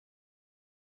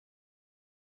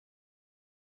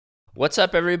What's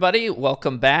up, everybody?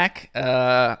 Welcome back.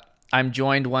 I'm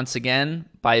joined once again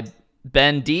by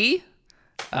Ben D,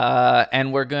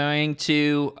 and we're going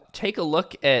to take a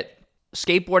look at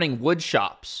skateboarding wood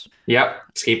shops. Yep,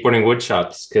 skateboarding wood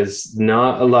shops, because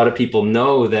not a lot of people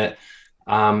know that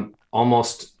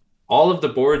almost all of the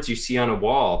boards you see on a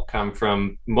wall come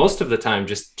from, most of the time,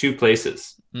 just two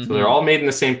places. So they're all made in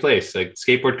the same place. Like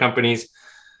skateboard companies,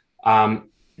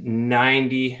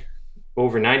 90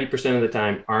 over 90% of the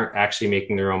time aren't actually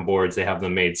making their own boards. They have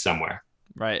them made somewhere.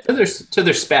 Right. To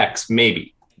their specs,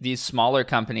 maybe. These smaller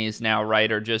companies now, right,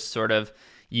 are just sort of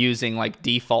using like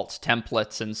default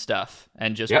templates and stuff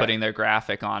and just putting their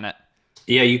graphic on it.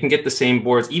 Yeah, you can get the same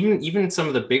boards. Even some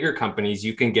of the bigger companies,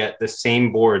 you can get the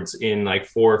same boards in like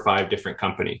 4 or 5 different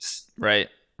companies. Right,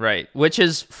 right. Which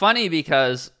is funny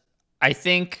because I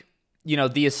think, you know,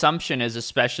 the assumption is,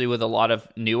 especially with a lot of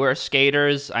newer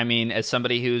skaters, I mean, as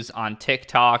somebody who's on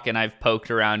TikTok and I've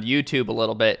poked around YouTube a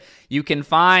little bit, you can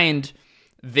find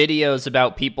videos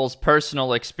about people's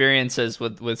personal experiences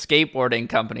with skateboarding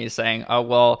companies saying, oh,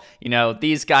 well, you know,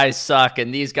 these guys suck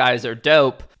and these guys are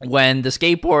dope, when the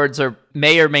skateboards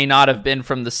may or may not have been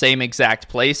from the same exact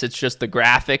place. It's just the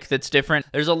graphic that's different.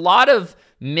 There's a lot of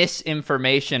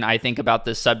misinformation, I think, about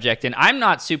this subject, and I'm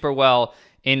not super well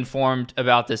informed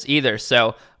about this either.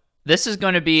 So this is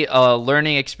going to be a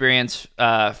learning experience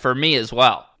for me as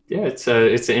well. Yeah, it's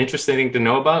an interesting thing to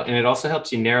know about, and it also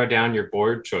helps you narrow down your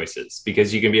board choices,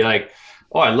 because you can be like,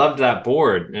 oh, I loved that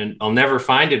board and I'll never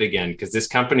find it again because this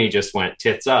company just went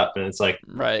tits up. And it's like,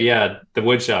 right, yeah, the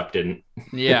wood shop didn't.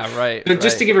 Yeah, right. So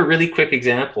just to give a really quick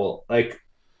example, like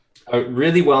a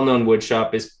really well-known wood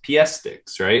shop is PS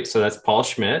Sticks, right? So that's Paul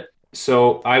Schmidt.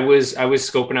 So I was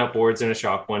scoping out boards in a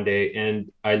shop one day, and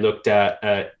I looked at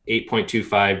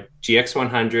 8.25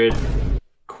 GX100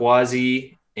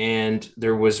 Quasi, and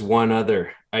there was one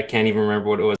other. I can't even remember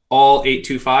what it was. All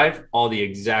 825, all the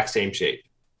exact same shape.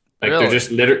 Like really? They're just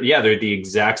literally, yeah, they're the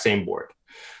exact same board.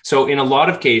 So in a lot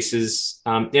of cases,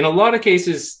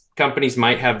 companies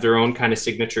might have their own kind of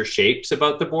signature shapes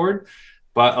about the board,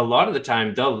 but a lot of the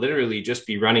time they'll literally just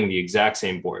be running the exact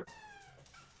same board.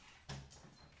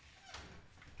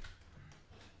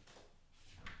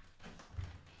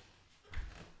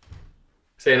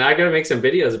 Saying I gotta make some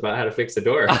videos about how to fix the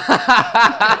door.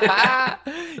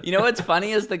 You know what's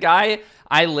funny is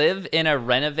I live in a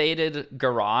renovated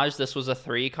garage. This was a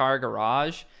 3-car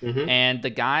garage, and the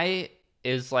guy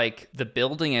is like the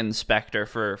building inspector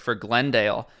for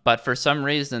Glendale, but for some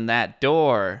reason that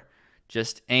door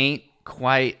just ain't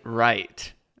quite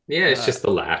right. Yeah, it's just the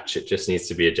latch. It just needs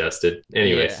to be adjusted.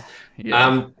 Anyways,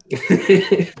 yeah.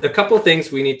 A couple of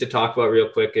things we need to talk about real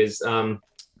quick is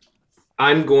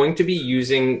I'm going to be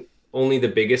using only the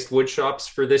biggest wood shops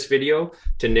for this video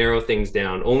to narrow things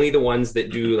down. Only the ones that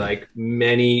do like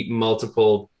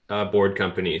multiple board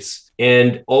companies.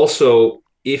 And also,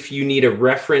 if you need a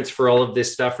reference for all of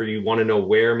this stuff, or you want to know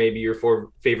where maybe your 4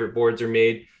 favorite boards are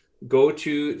made, go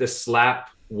to the Slap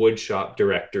Woodshop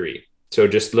directory. So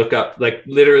just look up, like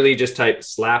literally just type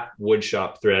Slap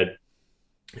Woodshop thread.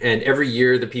 And every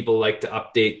year the people like to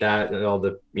update that, and all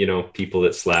the, you know, people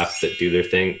that slap that do their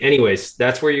thing. Anyways,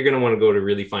 that's where you're going to want to go to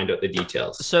really find out the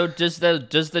details. So does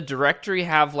the directory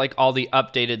have like all the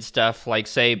updated stuff, like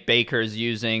say Baker's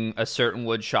using a certain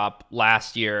wood shop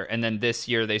last year and then this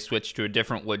year they switched to a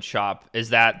different wood shop?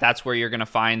 That's where you're going to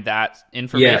find that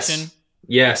information?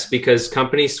 Yes, because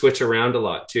companies switch around a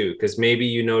lot too. Because maybe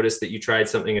you noticed that you tried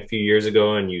something a few years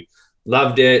ago and you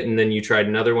loved it, and then you tried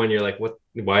another one, you're like, what,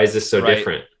 why is this so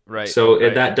different? Right. So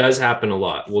that does happen a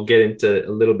lot. We'll get into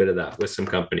a little bit of that with some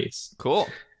companies. Cool.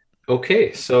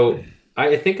 Okay, so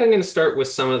I think I'm going to start with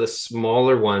some of the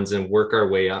smaller ones and work our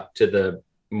way up to the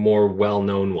more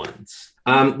well-known ones.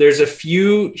 There's a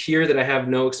few here that I have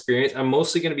no experience. I'm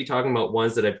mostly going to be talking about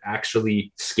ones that I've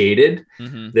actually skated,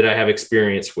 that I have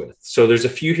experience with. So there's a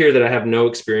few here that I have no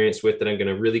experience with that I'm going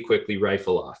to really quickly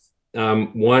rifle off.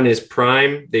 One is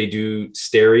Prime. They do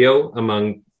stereo,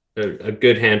 among a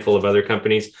good handful of other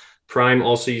companies. Prime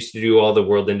also used to do all the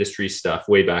World Industries stuff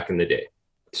way back in the day.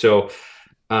 So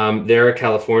they're a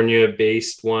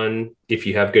California-based one. If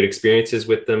you have good experiences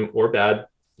with them or bad,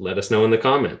 let us know in the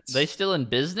comments. They still in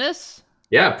business?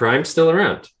 Yeah, Prime's still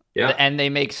around. Yeah. And they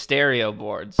make stereo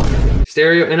boards.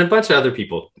 Stereo and a bunch of other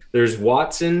people. There's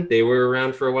Watson. They were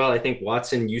around for a while. I think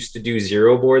Watson used to do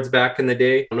Zero boards back in the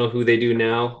day. I don't know who they do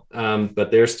now, but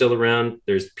they're still around.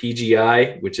 There's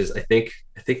PGI, which is, I think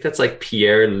that's like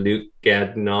Pierre-Luc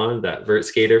Gagnon, that vert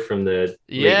skater from the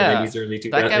late 90s, early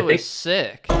 2000s. That guy was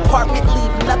sick.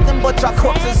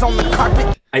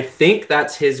 I think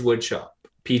that's his wood shop.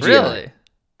 PGI. Really?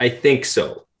 I think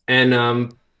so. And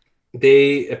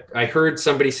I heard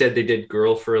somebody said they did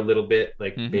Girl for a little bit,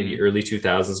 like maybe early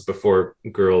 2000s before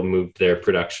Girl moved their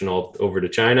production all over to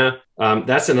China.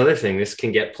 That's another thing. This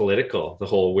can get political. The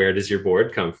whole, where does your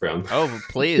board come from? Oh,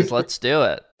 please, let's do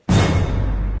it.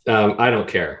 I don't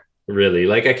care, really.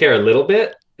 Like, I care a little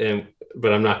bit,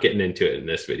 but I'm not getting into it in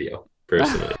this video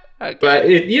personally. Okay. But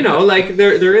it, you know, like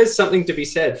there is something to be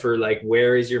said for like,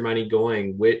 where is your money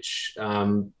going? Which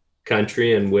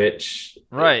country and which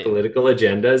political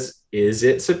agendas is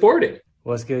it supporting?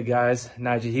 What's good, guys?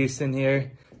 Nigel Houston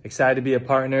here. Excited to be a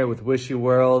partner with Wish You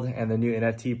World and the new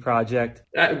NFT project.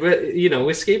 But, you know,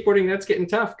 with skateboarding, that's getting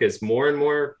tough because more and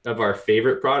more of our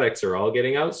favorite products are all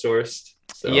getting outsourced.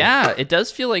 So. Yeah, it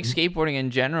does feel like skateboarding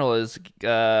in general is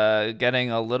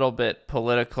getting a little bit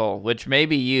political, which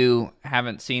maybe you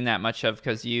haven't seen that much of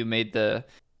because you made the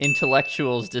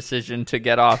intellectual's decision to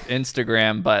get off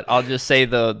Instagram. But I'll just say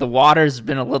the water's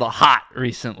been a little hot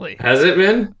recently. Has it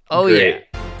been? Oh, great.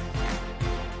 Yeah.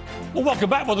 Well, welcome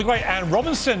back. Well, the great Anne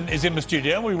Robinson is in the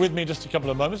studio. We're with me just a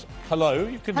couple of moments. Hello,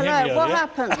 you couldn't hear me earlier. What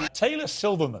happened? Taylor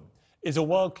Silverman is a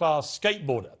world-class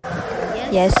skateboarder.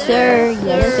 Yes, sir.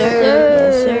 Yes,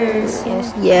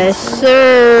 sir. Yes,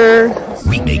 sir.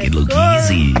 We make it look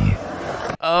easy.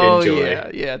 Oh,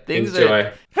 Enjoy. yeah. Things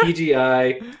Enjoy.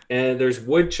 PGI, and there's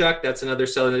Woodshop. That's another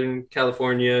Southern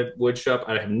California woodshop.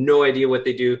 I have no idea what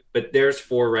they do, but there's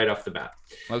 4 right off the bat.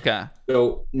 Okay.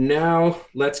 So now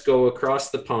let's go across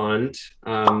the pond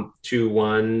to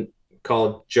one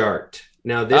called Jart.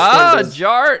 Now this one does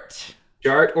Jart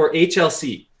or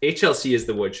HLC. HLC is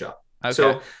the woodshop. Okay.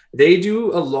 So they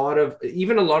do a lot of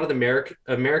the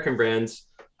American brands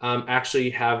actually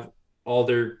have all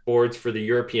their boards for the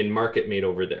European market made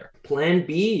over there. Plan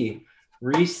B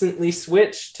recently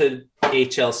switched to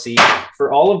HLC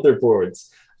for all of their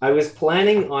boards. I was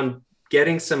planning on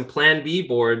getting some Plan B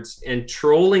boards and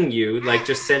trolling you, like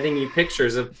just sending you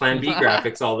pictures of Plan B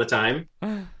graphics all the time.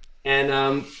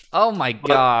 And oh my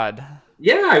God.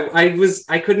 Yeah,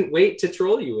 I couldn't wait to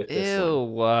troll you with this.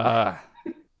 Ew. I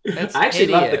actually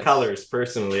love the colors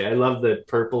personally. I love the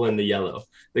purple and the yellow.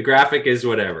 The graphic is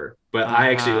whatever, but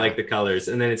I actually like the colors.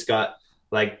 And then it's got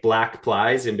like black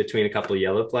plies in between a couple of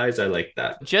yellow plies. I like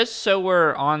that. Just so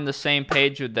we're on the same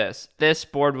page with this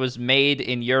board was made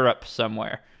in Europe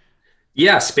somewhere.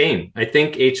 Yeah, Spain. I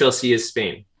think HLC is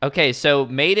Spain. Okay, so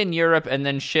made in Europe and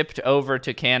then shipped over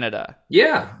to Canada.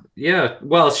 Yeah.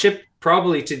 Well, shipped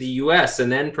probably to the US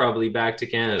and then probably back to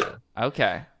Canada.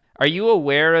 Okay. Are you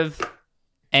aware of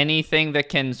anything that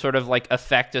can sort of like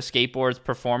affect a skateboard's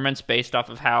performance based off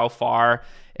of how far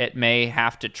it may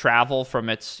have to travel from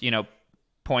its,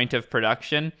 point of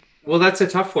production? Well, that's a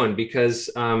tough one because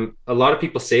a lot of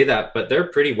people say that, but they're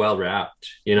pretty well wrapped,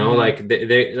 like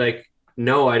they like,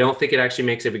 no, I don't think it actually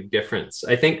makes a big difference.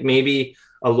 I think maybe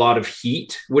a lot of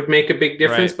heat would make a big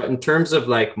difference, but in terms of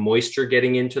like moisture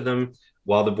getting into them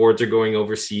while the boards are going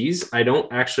overseas, I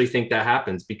don't actually think that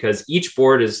happens because each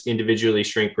board is individually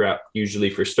shrink wrapped, usually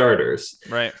for starters.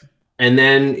 Right. And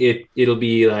then it'll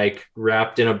be like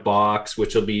wrapped in a box,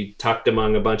 which will be tucked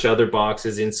among a bunch of other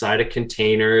boxes inside a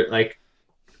container. Like,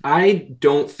 I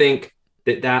don't think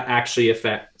that actually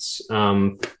affects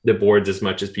the boards as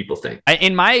much as people think.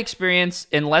 In my experience,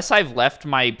 unless I've left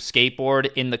my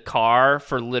skateboard in the car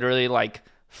for literally like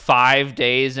 5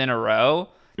 days in a row,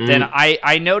 then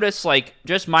I notice, like,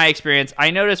 just my experience, I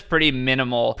notice pretty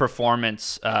minimal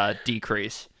performance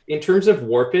decrease. In terms of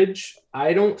warpage,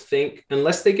 I don't think,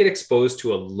 unless they get exposed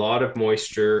to a lot of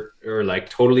moisture or like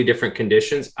totally different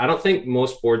conditions, I don't think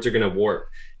most boards are going to warp.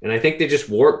 And I think they just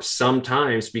warp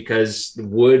sometimes because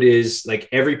wood is like,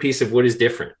 every piece of wood is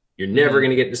different. You're never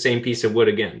going to get the same piece of wood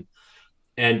again.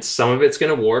 And some of it's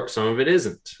going to warp, some of it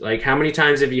isn't. Like, how many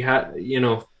times have you had,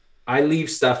 I leave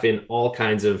stuff in all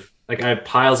kinds of, like, I have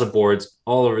piles of boards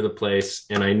all over the place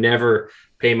and I never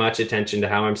pay much attention to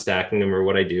how I'm stacking them or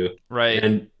what I do. Right.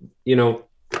 And,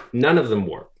 none of them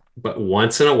warp. But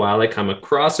once in a while, I come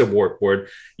across a warp board,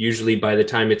 usually by the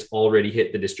time it's already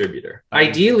hit the distributor.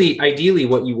 Ideally,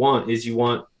 what you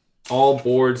want all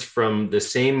boards from the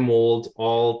same mold,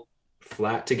 all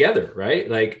flat together, right?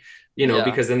 Like,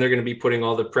 because then they're going to be putting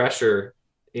all the pressure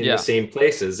in the same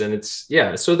places. And it's,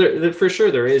 so there for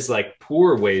sure, there is like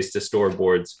poor ways to store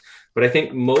boards. But I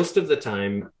think most of the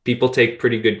time people take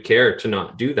pretty good care to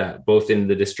not do that, both in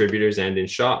the distributors and in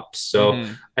shops. So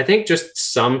I think just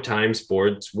sometimes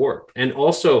boards warp. And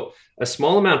also a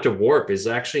small amount of warp is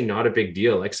actually not a big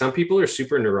deal. Like, some people are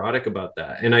super neurotic about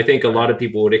that. And I think a lot of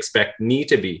people would expect me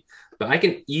to be, but I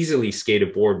can easily skate a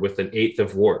board with 1/8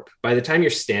 of warp. By the time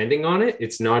you're standing on it,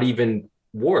 it's not even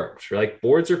warped. Like,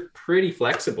 boards are pretty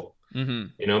flexible.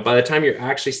 You know, by the time you're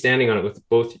actually standing on it with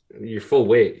both your full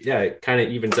weight, yeah, it kind of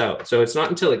evens out. So it's not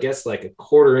until it gets like a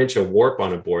 1/4 inch of warp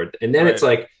on a board, and then it's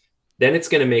like, then it's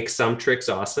going to make some tricks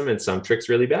awesome and some tricks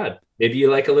really bad. Maybe you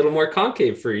like a little more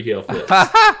concave for your heel flips,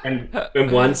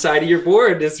 and one side of your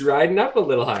board is riding up a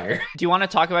little higher. Do you want to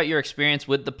talk about your experience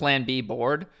with the Plan B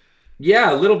board?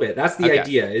 Yeah, a little bit. That's the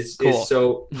idea. Cool.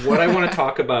 So what I want to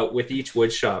talk about with each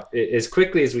wood shop as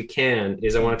quickly as we can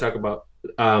is I want to talk about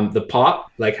the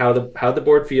pop, like how the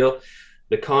board feel,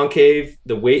 the concave,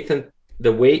 the weight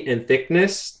and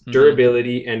thickness,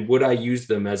 durability, and would I use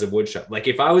them as a wood shop? Like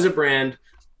if I was a brand,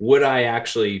 would I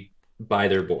actually buy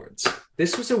their boards?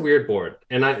 This was a weird board,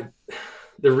 and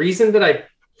the reason that I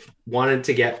wanted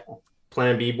to get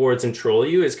Plan B boards and troll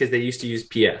you is because they used to use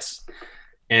PS.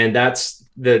 And that's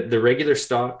the regular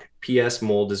stock PS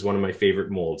mold is one of my favorite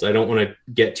molds. I don't want to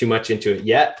get too much into it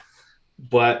yet,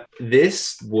 but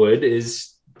this wood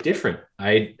is different.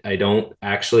 I don't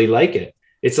actually like it.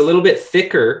 It's a little bit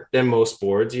thicker than most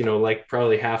boards, you know, like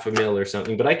probably 1/2 mil or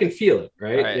something, but I can feel it,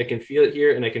 right? I can feel it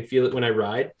here and I can feel it when I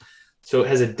ride. So it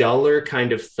has a duller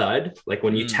kind of thud. Like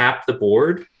when you tap the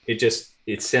board,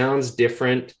 it sounds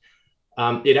different.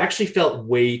 It actually felt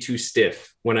way too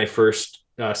stiff when I first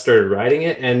started riding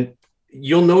it, and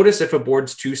you'll notice if a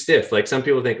board's too stiff. Like some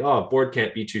people think, oh, a board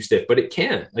can't be too stiff, but it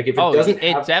can. Like if it doesn't,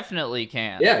 it definitely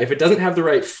can. Yeah, if it doesn't have the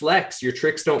right flex, your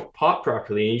tricks don't pop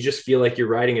properly, and you just feel like you're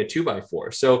riding a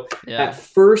 2x4. So at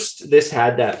first, this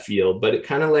had that feel, but it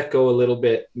kind of let go a little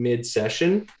bit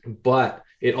mid-session. But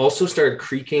it also started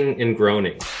creaking and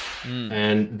groaning.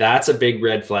 And that's a big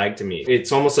red flag to me.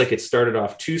 It's almost like it started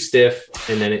off too stiff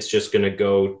and then it's just going to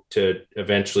go to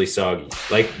eventually soggy.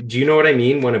 Like, do you know what I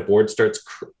mean? When a board starts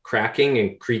cracking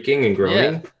and creaking and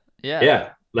groaning? Yeah.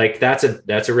 Like that's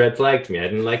a red flag to me. I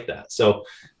didn't like that. So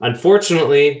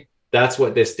unfortunately, that's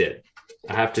what this did.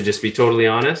 I have to just be totally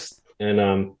honest.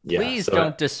 And please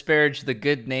don't disparage the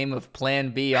good name of Plan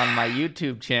B on my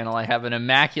YouTube channel. I have an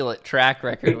immaculate track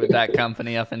record with that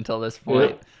company up until this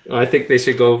point. Yeah. I think they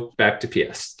should go back to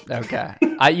PS. Okay.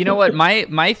 You know what?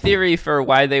 My theory for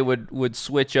why they would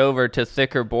switch over to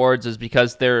thicker boards is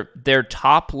because their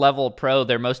top level pro,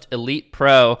 their most elite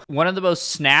pro, one of the most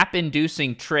snap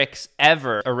inducing tricks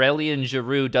ever, Aurélien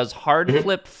Giroux does hard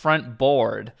flip front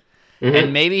board.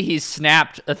 And maybe he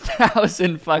snapped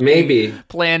 1,000 fucking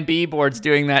Plan B boards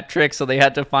doing that trick, so they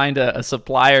had to find a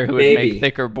supplier who would make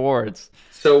thicker boards.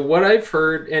 So what I've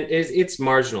heard, and it's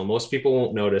marginal. Most people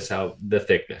won't notice how the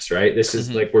thickness, right? This is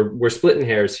like we're splitting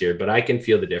hairs here, but I can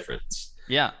feel the difference.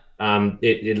 Yeah.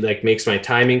 It like makes my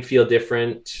timing feel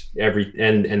different.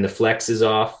 And the flex is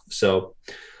off. So,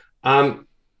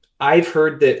 I've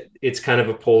heard that it's kind of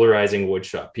a polarizing wood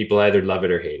shop. People either love it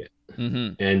or hate it.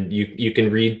 And you can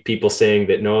read people saying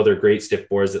that no, they're great stiff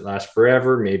boards that last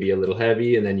forever, maybe a little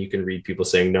heavy, and then you can read people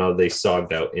saying no, they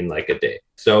sogged out in like a day.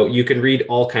 So you can read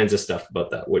all kinds of stuff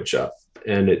about that wood shop,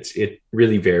 and it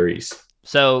really varies.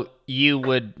 So you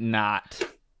would not?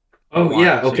 Oh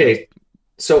yeah, okay.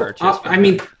 So I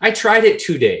mean, I tried it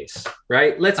 2 days,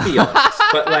 right? Let's be honest.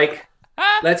 But like,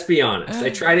 let's be honest. I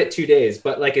tried it 2 days,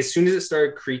 but like as soon as it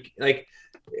started creaking, like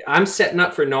I'm setting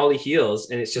up for nollie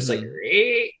heels, and it's just like.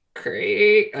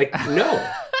 Like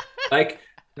no, like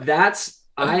that's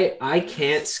I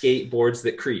can't skate boards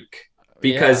that creak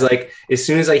because like as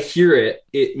soon as I hear it,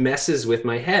 it messes with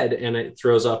my head and it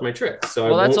throws off my tricks.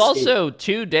 So that's also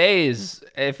 2 days.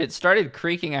 If it started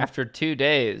creaking after 2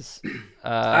 days,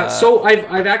 so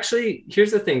I've actually,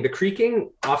 here's the thing: the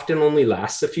creaking often only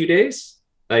lasts a few days.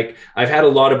 Like I've had a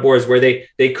lot of boards where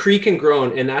they creak and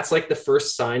groan, and that's like the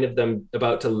first sign of them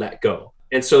about to let go.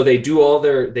 And so they do all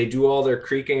their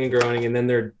creaking and groaning, and then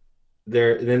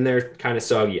they're kind of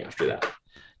soggy after that.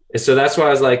 And so that's why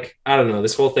I was like, I don't know,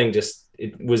 this whole thing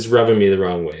it was rubbing me the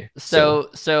wrong way. So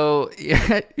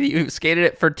you skated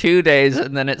it for 2 days,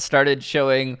 and then it started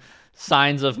showing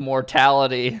signs of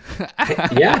mortality.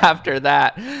 After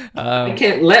that. I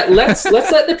can't let's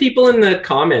let the people in the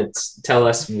comments tell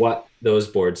us what those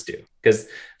boards do. Because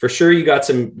for sure you got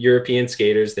some European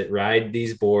skaters that ride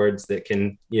these boards that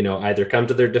can, you know, either come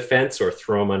to their defense or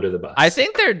throw them under the bus. I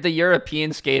think the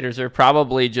European skaters are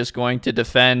probably just going to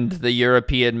defend the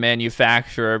European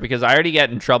manufacturer, because I already get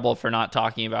in trouble for not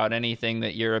talking about anything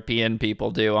that European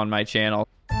people do on my channel.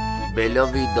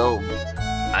 Beloved dog,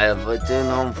 I have returned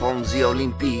home from the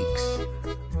Olympics.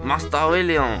 Master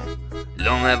Aurélien,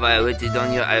 long have I waited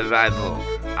on your arrival.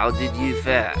 How did you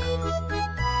fare?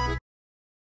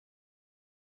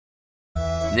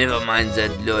 Never mind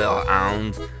that lawyer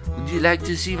hound. Would you like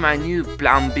to see my new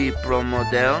Plan B Pro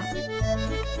model?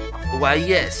 Why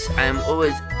yes, I am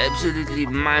always absolutely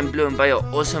mind blown by your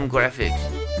awesome graphics.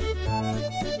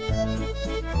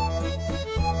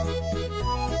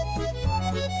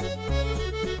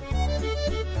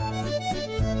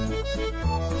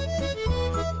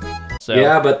 So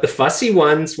yeah, but the fussy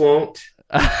ones won't.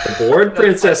 The board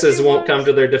princesses won't come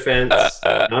to their defense.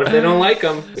 Not if they don't like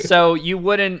them. So you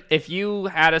wouldn't, if you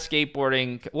had a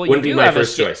skateboarding, well, Wouldn't you be do my have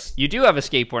first choice. You do have a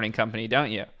skateboarding company,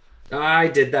 don't you? I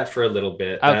did that for a little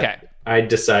bit. Okay. I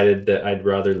decided that I'd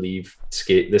rather leave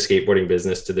the skateboarding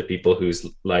business to the people whose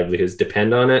livelihoods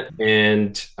depend on it.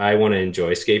 And I want to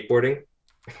enjoy skateboarding.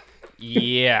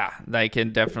 Yeah, I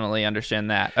can definitely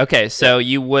understand that. Okay, so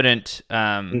you wouldn't...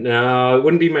 No, it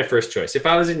wouldn't be my first choice. If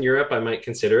I was in Europe, I might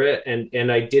consider it.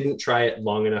 And I didn't try it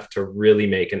long enough to really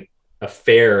make a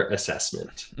fair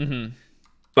assessment. Mm-hmm.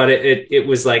 But it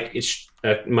was like...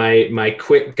 my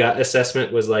quick gut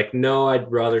assessment was like, no,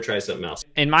 I'd rather try something else.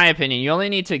 In my opinion, you only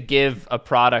need to give a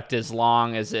product as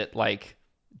long as it like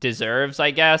deserves,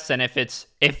 I guess. And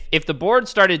if the board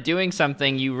started doing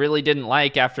something you really didn't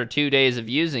like after 2 days of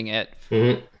using it,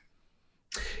 mm-hmm.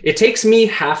 It takes me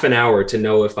half an hour to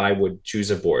know if I would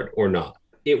choose a board or not.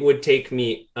 It would take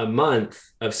me a month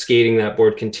of skating that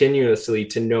board continuously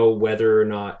to know whether or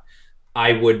not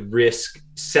I would risk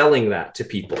selling that to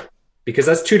people. Because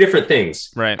that's two different things.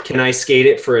 Right. Can I skate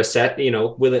it for a set?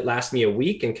 Will it last me a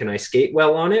week? And can I skate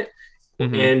well on it?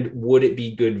 Mm-hmm. And would it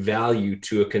be good value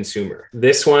to a consumer?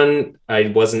 This one, I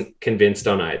wasn't convinced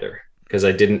on either because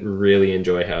I didn't really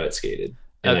enjoy how it skated.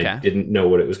 And I didn't know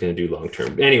what it was going to do long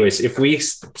term. Anyways, if we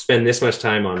spend this much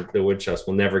time on the Woodshops,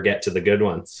 we'll never get to the good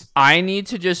ones. I need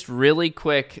to just really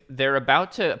quick. They're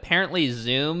about to, apparently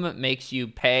Zoom makes you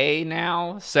pay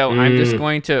now. So I'm just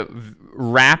going to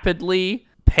rapidly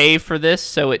pay for this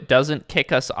so it doesn't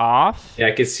kick us off. Yeah,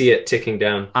 I could see it ticking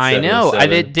down. I know. I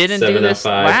didn't do this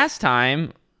last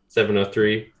time.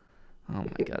 703. Oh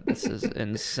my god, this is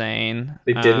insane.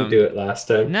 They didn't do it last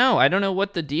time. No, I don't know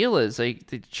what the deal is. Like,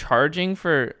 they're charging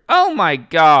for... Oh my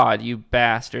god, you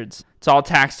bastards. It's all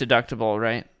tax deductible,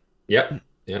 right? Yep,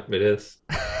 it is.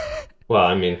 Well,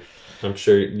 I mean, I'm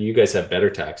sure you guys have better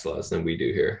tax laws than we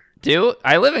do here.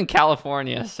 I live in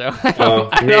California, so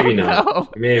maybe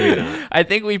not. Maybe not. I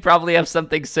think we probably have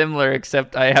something similar,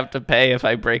 except I have to pay if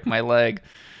I break my leg.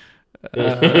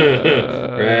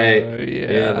 Right.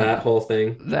 Yeah, that whole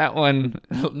thing. That one,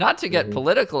 not to get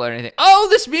political or anything. Oh,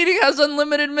 this meeting has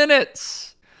unlimited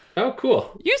minutes. Oh,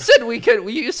 cool. You said we could.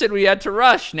 You said we had to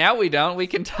rush. Now we don't. We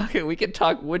can talk. We can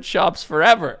talk wood shops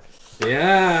forever.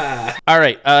 Yeah. All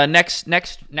right. Next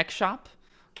shop.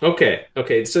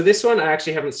 Okay. So this one I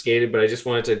actually haven't skated, but I just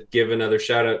wanted to give another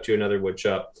shout out to another wood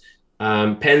shop.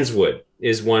 Penswood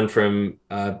is one from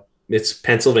it's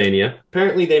Pennsylvania.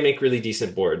 Apparently they make really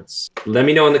decent boards. Let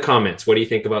me know in the comments. What do you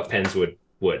think about Penswood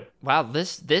wood? Wow,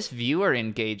 this viewer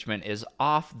engagement is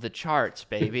off the charts,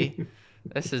 baby.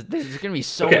 There's gonna be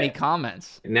so many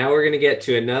comments. Now we're gonna get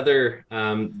to another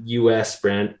US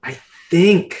brand. I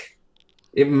think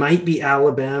it might be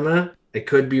Alabama. I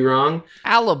could be wrong.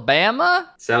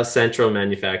 Alabama? South Central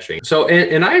Manufacturing. So,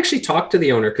 and I actually talked to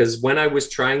the owner because when I was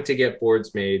trying to get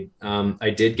boards made, I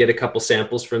did get a couple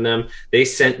samples from them. They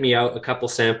sent me out a couple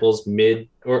samples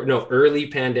early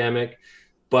pandemic.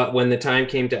 But when the time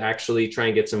came to actually try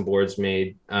and get some boards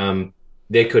made,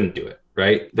 they couldn't do it,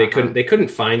 right? They couldn't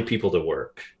find people to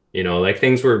work. Like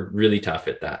things were really tough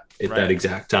at that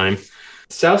exact time.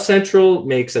 South Central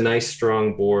makes a nice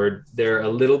strong board. They're a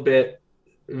little bit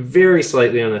very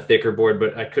slightly on a thicker board,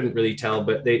 but I couldn't really tell,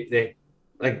 but they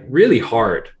like really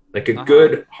hard, like a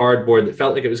good hard board that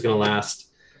felt like it was going to last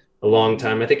a long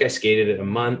time. I think I skated it a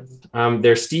month.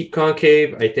 Their steep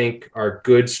concave, I think, are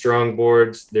good, strong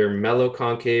boards. Their mellow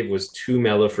concave was too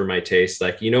mellow for my taste.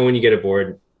 Like, when you get a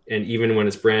board and even when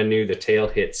it's brand new, the tail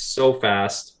hits so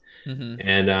fast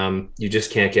and you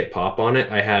just can't get pop on it.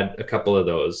 I had a couple of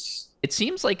those. It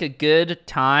seems like a good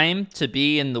time to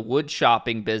be in the wood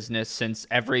shopping business since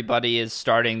everybody is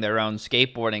starting their own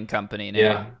skateboarding company now.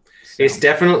 Yeah, so. It's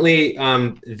definitely,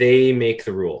 they make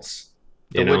the rules.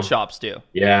 The wood shops do.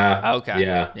 Yeah. Okay.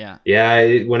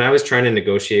 Yeah. When I was trying to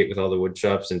negotiate with all the wood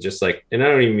shops and and I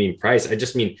don't even mean price, I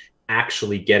just mean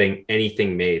actually getting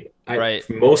anything made. Right.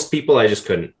 Most people, I just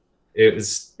couldn't. It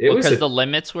was because the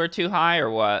limits were too high or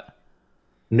what?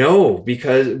 No,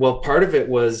 because, part of it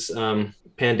was,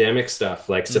 pandemic stuff,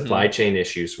 like supply chain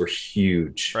issues were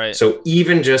huge. Right. So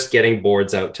even just getting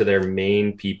boards out to their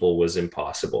main people was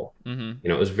impossible.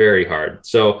 It was very hard.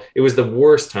 So it was the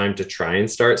worst time to try and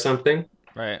start something.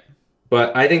 Right.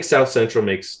 But I think South Central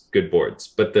makes good boards,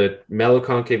 but the mellow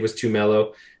concave was too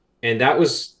mellow. And that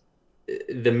was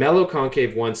the mellow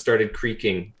concave one started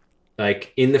creaking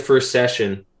like in the first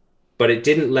session, but it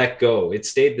didn't let go. It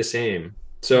stayed the same.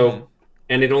 So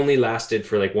and it only lasted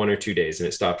for like 1 or 2 days and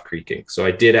it stopped creaking. So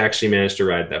I did actually manage to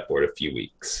ride that board a few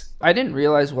weeks. I didn't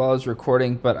realize while I was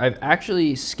recording, but I've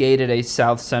actually skated a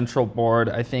South Central board,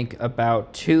 I think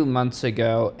about 2 months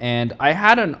ago, and I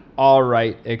had an all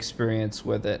right experience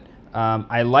with it.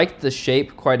 I liked the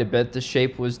shape quite a bit. The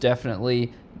shape was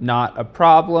definitely not a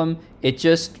problem. It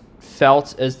just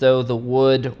felt as though the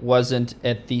wood wasn't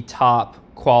at the top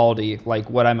quality, like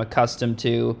what I'm accustomed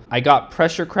to. I got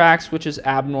pressure cracks, which is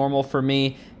abnormal for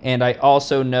me, and I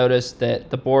also noticed that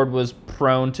the board was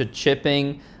prone to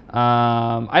chipping.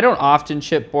 I don't often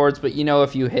chip boards, but you know,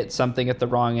 if you hit something at the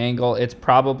wrong angle, it's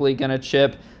probably gonna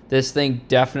chip. This thing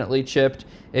definitely chipped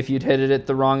if you'd hit it at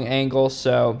the wrong angle,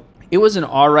 so it was an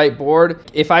all right board.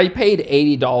 If I paid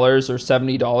 $80 or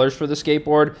 $70 for the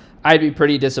skateboard, I'd be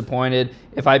pretty disappointed.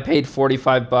 If I paid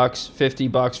 45 bucks, 50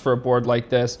 bucks for a board like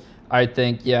this, I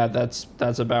think, yeah,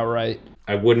 that's about right.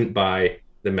 I wouldn't buy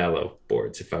the mellow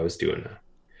boards if I was doing that.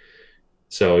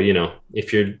 So, you know,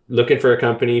 if you're looking for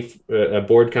a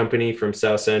board company from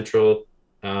South Central,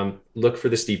 look for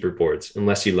the steeper boards,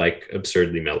 unless you like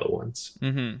absurdly mellow ones.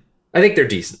 Mm-hmm. I think they're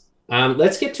decent.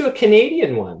 Let's get to a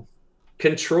Canadian one.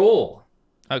 Control.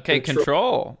 Okay,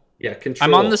 Control. Yeah, Control.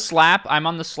 I'm on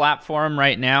the Slap forum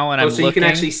right now, and I'm so looking. You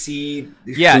can actually see.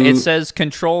 Yeah, it says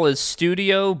Control is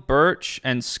Studio, Birch,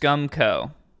 and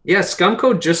Scumco. Yeah,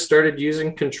 Scumco just started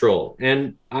using Control,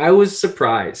 and I was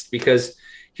surprised because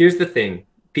here's the thing: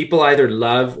 people either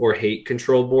love or hate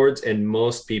Control boards, and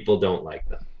most people don't like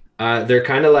them. They're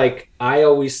kind of like, I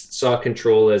always saw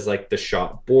Control as like the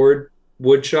shop board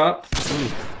Woodshop.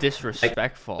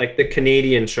 Disrespectful. Like the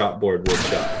Canadian shop board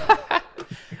Woodshop.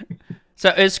 So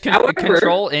is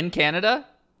Control in Canada?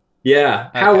 Yeah.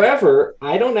 Okay. However,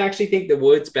 I don't actually think the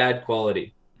wood's bad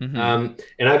quality. Mm-hmm.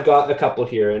 And I've got a couple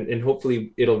here, and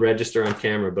hopefully it'll register on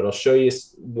camera, but I'll show you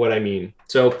what I mean.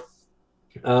 So,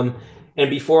 and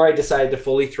before I decided to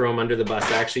fully throw them under the bus,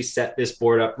 I actually set this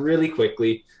board up really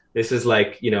quickly. This is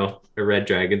like, you know, a Red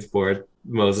Dragons board,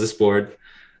 Moses board,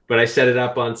 but I set it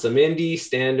up on some indie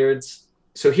standards.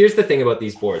 So here's the thing about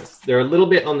these boards. They're a little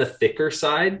bit on the thicker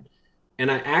side, and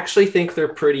I actually think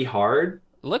they're pretty hard.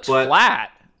 Looks flat.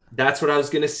 That's what I was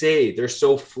going to say. They're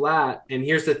so flat. And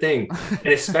here's the thing, and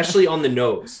especially on the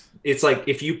nose, it's like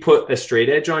if you put a straight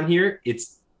edge on here,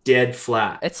 it's dead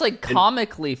flat. It's like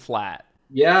comically flat.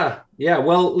 Yeah. Yeah.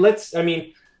 Well, I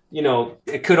mean, you know,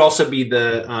 it could also be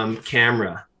the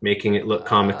camera making it look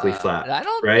comically flat. I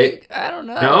don't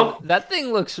know. No? That thing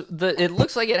it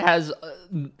looks like it has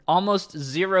almost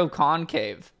zero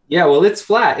concave. Yeah. Well, it's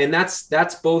flat. And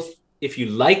that's both. If you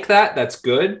like that, that's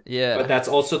good. Yeah. But that's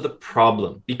also the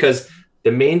problem, because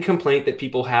the main complaint that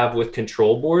people have with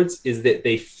Control boards is that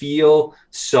they feel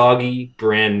soggy,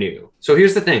 brand new. So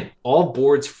here's the thing. All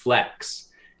boards flex.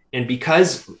 And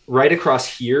because right across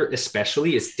here,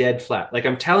 especially, is dead flat. Like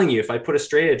I'm telling you, if I put a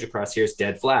straight edge across here, it's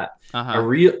dead flat. Uh-huh.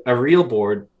 A real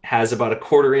board has about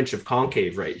 1/4 inch of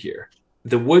concave right here.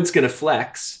 The wood's going to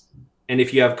flex. And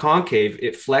if you have concave,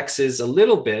 it flexes a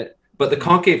little bit. But the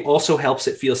concave also helps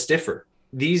it feel stiffer.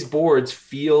 These boards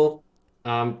feel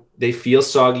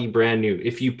soggy, brand new.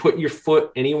 If you put your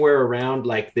foot anywhere around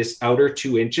like this outer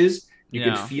 2 inches, you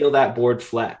can feel that board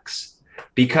flex.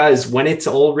 Because when it's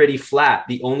already flat,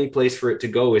 the only place for it to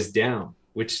go is down,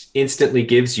 which instantly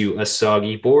gives you a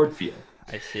soggy board feel.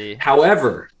 I see.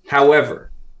 However,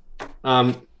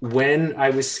 when I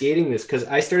was skating this, because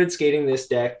I started skating this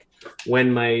deck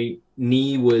when my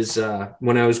knee was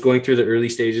when I was going through the early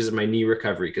stages of my knee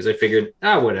recovery, because I figured,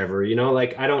 whatever, you know,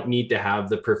 like I don't need to have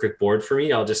the perfect board for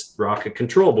me. I'll just rock a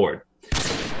Control board.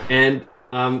 And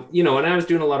you know, and I was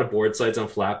doing a lot of board slides on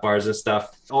flat bars and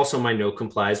stuff. Also, my no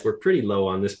complies were pretty low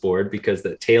on this board because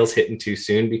the tail's hitting too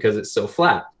soon because it's so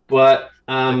flat. But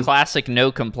the classic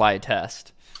no comply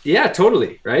test. Yeah,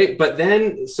 totally. Right. But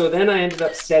then I ended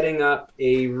up setting up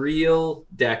a reel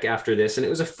deck after this, and it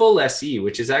was a full SE,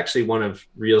 which is actually one of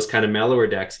Reel's kind of mellower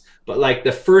decks. But like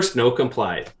the first no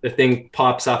comply, the thing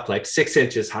pops up like 6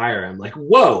 inches higher. I'm like,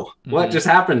 whoa, what just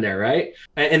happened there? Right.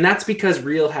 And that's because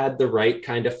Reel had the right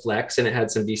kind of flex and it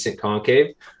had some decent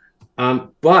concave.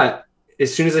 But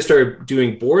as soon as I started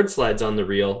doing board slides on the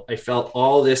Reel, I felt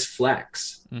all this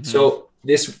flex. So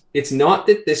it's not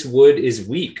that this wood is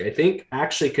weak. I think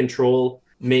actually Control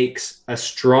makes a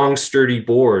strong, sturdy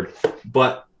board,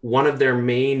 but one of their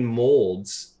main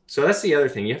molds. So that's the other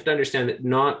thing. You have to understand that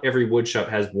not every wood shop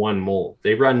has one mold.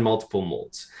 They run multiple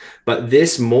molds, but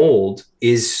this mold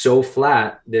is so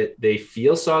flat that they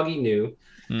feel soggy new.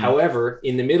 However,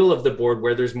 in the middle of the board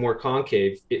where there's more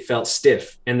concave, it felt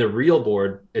stiff. And the Reel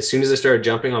board, as soon as I started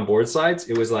jumping on board slides,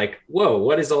 it was like, whoa,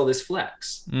 what is all this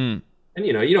flex? And,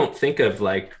 you know, you don't think of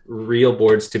like Reel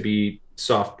boards to be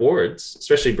soft boards,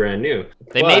 especially brand new.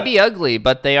 They may be ugly,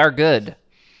 but they are good.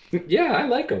 Yeah, I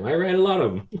like them. I ride a lot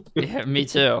of them. Yeah, me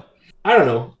too. I don't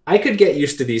know. I could get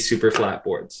used to these super flat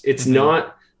boards. It's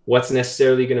not what's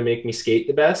necessarily going to make me skate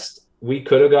the best. We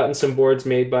could have gotten some boards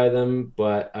made by them,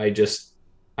 but I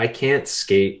can't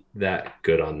skate that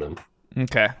good on them.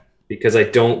 Okay. Because I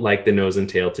don't like the nose and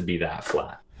tail to be that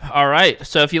flat. All right.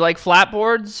 So if you like flat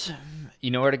boards,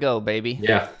 you know where to go, baby.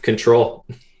 Yeah, control.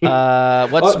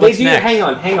 What's they do. next?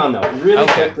 Hang on though, really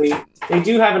quickly. They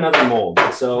do have another mold,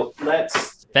 so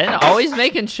let's. Ben always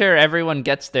making sure everyone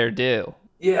gets their due.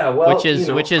 Yeah, well,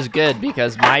 which is good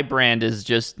because my brand is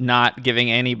just not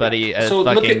giving anybody a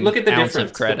fucking look at the ounce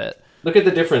difference. of credit. Look at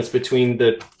the difference between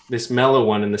this mellow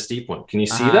one and the steep one. Can you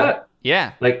see that?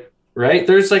 Yeah. Like, right?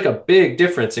 There's like a big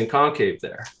difference in concave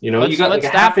there. You know, you got like a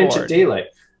half inch of daylight.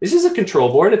 This is a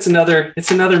control board. It's another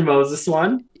Moses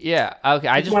one. Yeah. Okay.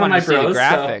 I just wanted to see the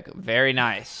graphic. So. Very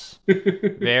nice.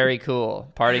 Very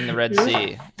cool. Parting the Red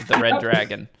Sea with the Red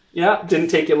Dragon. Yeah. Didn't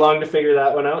take you long to figure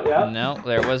that one out. Yeah. No,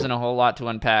 there wasn't a whole lot to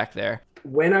unpack there.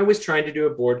 When I was trying to do a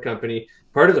board company,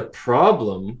 part of the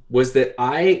problem was that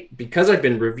because I've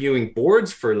been reviewing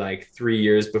boards for like 3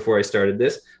 years before I started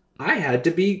this, I had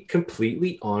to be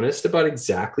completely honest about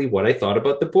exactly what I thought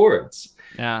about the boards.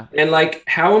 Yeah. And like,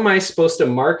 how am I supposed to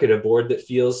market a board that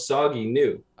feels soggy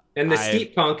new? And the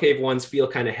steep concave ones feel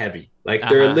kind of heavy. Like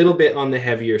they're a little bit on the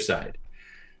heavier side.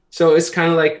 So it's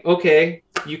kind of like, okay,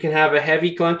 you can have a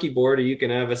heavy clunky board or you can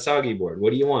have a soggy board.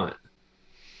 What do you want?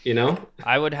 You know?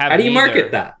 I would have. How do you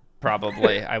market that?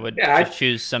 Probably. I would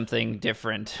choose something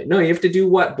different. No, you have to do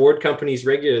what board companies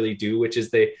regularly do, which is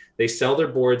they sell their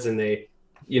boards and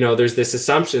there's this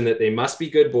assumption that they must be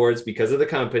good boards because of the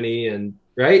company and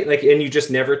right? Like, and you just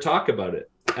never talk about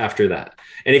it after that.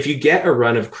 And if you get a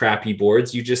run of crappy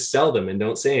boards, you just sell them and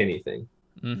don't say anything.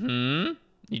 Mm-hmm.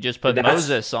 You just put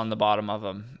Moses on the bottom of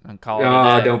them and call it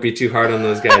a day. Don't be too hard on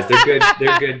those guys. They're good.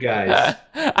 They're good guys.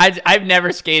 I've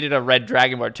never skated a Red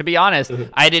Dragon board. To be honest,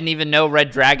 I didn't even know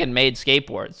Red Dragon made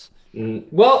skateboards.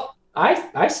 Well,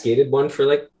 I skated one for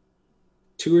like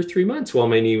 2 or 3 months while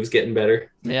my knee was getting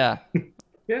better. Yeah.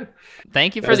 Yeah.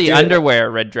 Thank you for the underwear,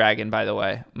 Red Dragon, by the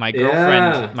way. My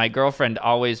girlfriend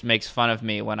always makes fun of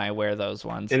me when I wear those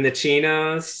ones. And the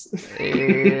chinos.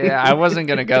 Yeah, I wasn't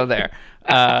going to go there.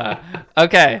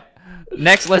 Okay.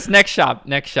 Next shop.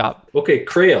 Okay,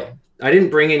 Crail. I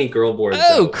didn't bring any girl boards.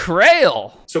 Oh,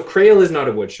 Crail. So Crail is not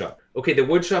a woodshop. Okay, the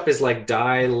woodshop is like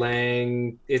Dai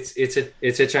Lang. It's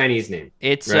a Chinese name.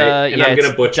 It's right? I'm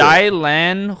gonna butcher Dai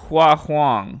Lan Hua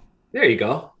Huang. There you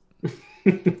go.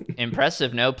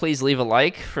 Impressive. No, please leave a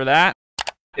like for that.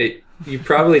 You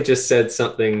probably just said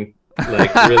something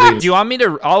like really. Do you want me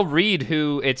to? I'll read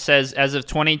who it says as of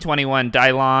 2021.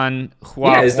 Dailan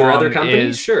Hua. Yeah, is there other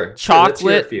companies? Sure.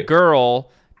 Chocolate Girl,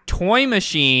 Toy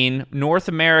Machine, North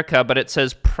America, but it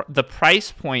says the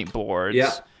price point boards.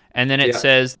 Yeah. And then it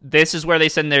says this is where they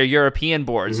send their European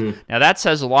boards. Now that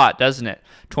says a lot, doesn't it?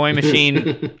 Toy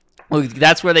Machine. Well,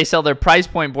 that's where they sell their price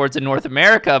point boards in North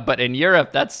America, but in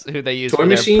Europe, that's who they use for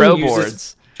their pro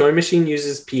boards. Toy Machine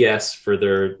uses PS for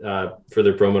their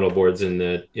pro metal boards in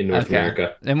North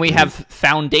America. Then we have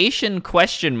Foundation ?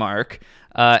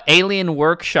 Alien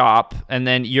Workshop, and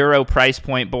then Euro price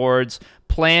point boards.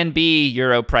 Plan B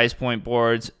Euro price point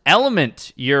boards.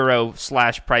 Element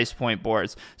Euro/price point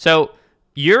boards. So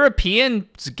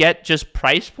Europeans get just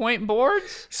price point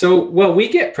boards? So well, we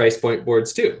get price point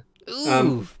boards too.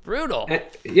 Ooh, brutal.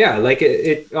 Yeah, like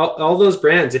all those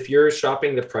brands, if you're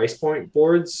shopping the price point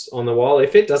boards on the wall,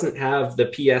 if it doesn't have the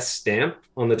PS stamp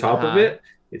on the top of it,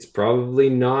 it's probably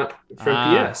not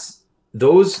from PS.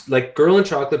 Those like Girl and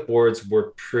Chocolate boards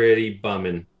were pretty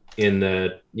bumming in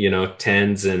the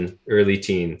 10s and early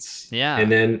teens. Yeah. And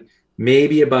then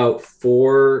maybe about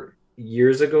 4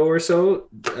 years ago or so,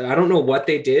 I don't know what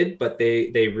they did, but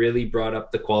they really brought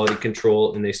up the quality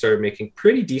control and they started making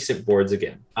pretty decent boards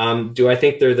again. Do I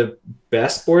think they're the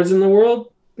best boards in the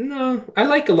world? No, I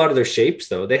like a lot of their shapes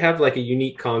though. They have like a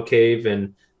unique concave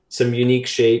and some unique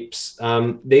shapes.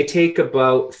 They take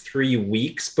about 3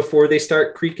 weeks before they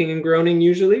start creaking and groaning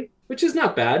usually, which is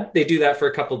not bad. They do that for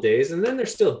a couple days and then they're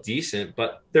still decent,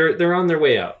 but they're on their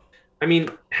way out. I mean,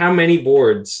 how many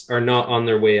boards are not on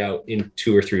their way out in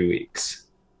 2 or 3 weeks?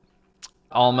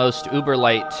 Almost uber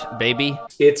light, baby.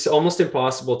 It's almost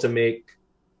impossible to make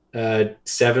a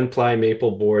 7-ply maple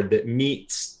board that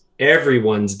meets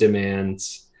everyone's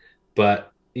demands,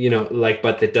 but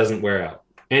that doesn't wear out.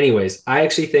 Anyways, I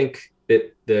actually think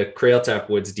that the Crail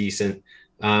Tap wood's decent.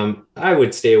 I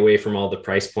would stay away from all the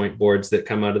price point boards that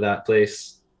come out of that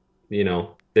place. They're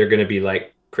going to be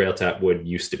like Crail Tap wood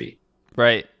used to be.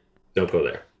 Right. Don't go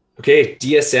there. Okay,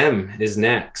 DSM is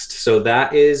next. So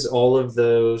that is all of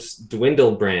those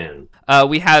Dwindle brand.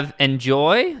 We have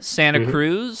Enjoy, Santa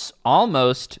Cruz,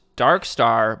 Almost, Dark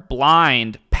Star,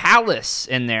 Blind, Palace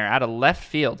in there out of left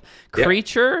field.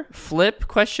 Creature, Flip,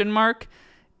 question mark,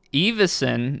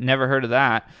 Evison, never heard of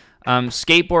that.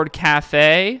 Skateboard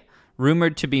Cafe,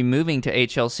 rumored to be moving to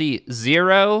HLC.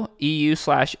 Zero,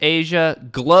 EU/Asia.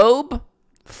 Globe,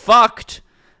 Fucked,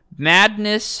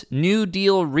 Madness, New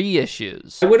Deal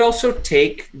reissues. I would also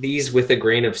take these with a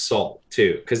grain of salt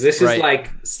too, because this is like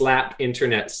slap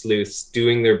internet sleuths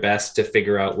doing their best to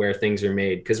figure out where things are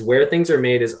made, because where things are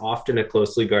made is often a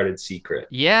closely guarded secret.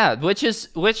 Yeah, which is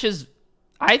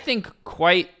I think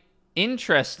quite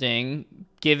interesting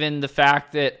given the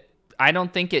fact that I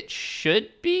don't think it should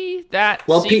be that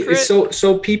secret.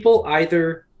 So people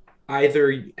either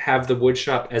have the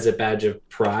woodshop as a badge of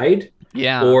pride,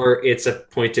 or it's a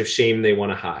point of shame they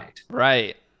want to hide.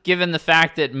 Right. Given the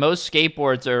fact that most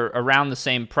skateboards are around the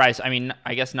same price. I mean,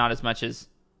 I guess not as much as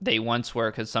they once were,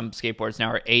 because some skateboards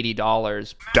now are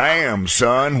 $80. Damn,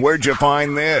 son, where'd you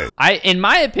find this? In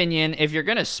my opinion, if you're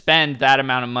going to spend that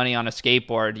amount of money on a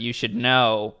skateboard, you should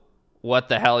know what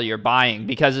the hell you're buying,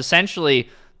 because essentially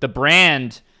the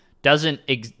brand doesn't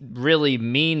really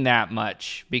mean that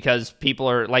much, because people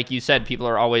are, like you said, people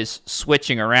are always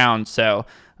switching around. So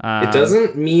it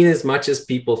doesn't mean as much as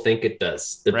people think it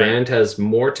does. The brand has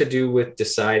more to do with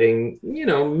deciding, you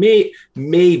know,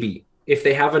 maybe if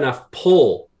they have enough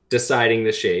pull, deciding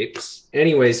the shapes.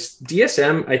 Anyways,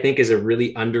 DSM, I think, is a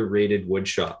really underrated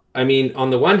woodshop. I mean,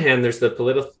 on the one hand, there's the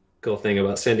political thing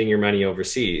about sending your money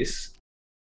overseas.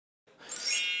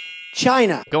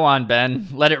 China. Go on, Ben.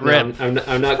 Let it rip. No,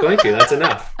 I'm not going to. That's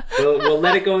enough. We'll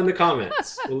let it go in the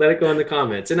comments. We'll let it go in the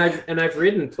comments. And I've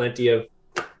ridden plenty of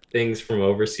things from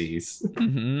overseas.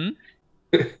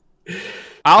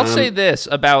 I'll say this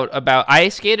about I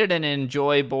skated an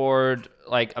Enjoy board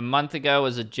like a month ago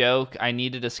as a joke. I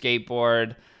needed a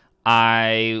skateboard.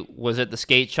 I was at the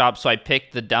skate shop, so I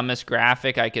picked the dumbest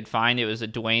graphic I could find. It was a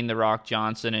Dwayne "The Rock"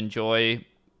 Johnson Enjoy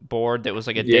board that was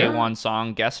like a Day One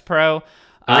Song Guest Pro.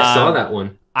 I saw that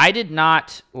one. I did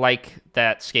not like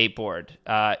that skateboard.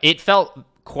 It felt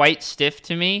quite stiff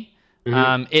to me.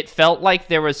 It felt like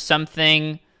there was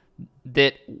something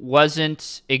that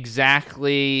wasn't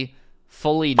exactly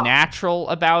fully natural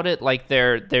about it. Like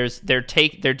they're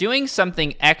doing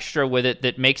something extra with it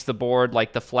that makes the board,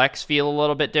 like the flex, feel a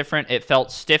little bit different. It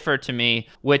felt stiffer to me,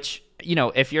 which, you know,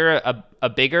 if you're a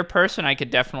bigger person, I could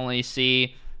definitely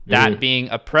see that being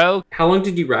a pro. How long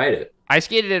did you ride it? I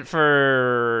skated it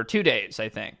for 2 days, I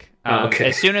think. Okay.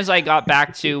 As soon as I got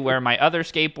back to where my other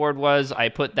skateboard was, I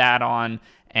put that on,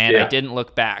 and I didn't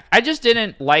look back. I just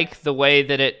didn't like the way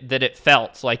that it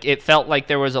felt. Like, it felt like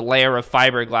there was a layer of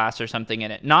fiberglass or something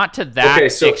in it. Not to that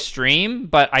extreme,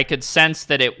 but I could sense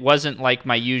that it wasn't like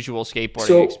my usual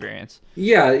skateboarding experience.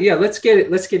 Yeah. Let's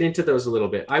get into those a little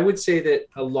bit. I would say that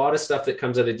a lot of stuff that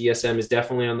comes out of DSM is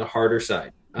definitely on the harder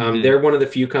side. They're one of the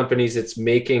few companies that's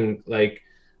making like.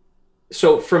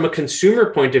 So from a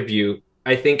consumer point of view,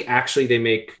 I think actually they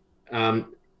make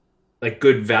like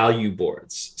good value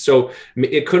boards. So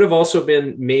it could have also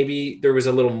been, maybe there was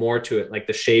a little more to it, like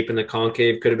the shape and the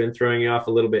concave could have been throwing you off a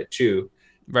little bit too.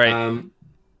 Right.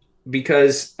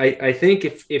 Because I think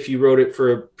if you rode it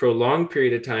for a prolonged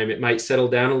period of time, it might settle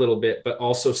down a little bit, but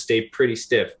also stay pretty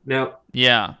stiff. Now,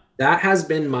 that has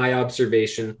been my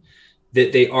observation,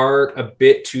 that they are a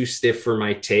bit too stiff for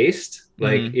my taste.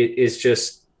 Like it is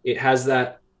just, it has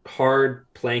that hard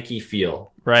planky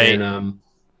feel, right?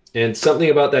 And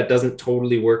something about that doesn't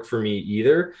totally work for me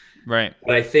either, right?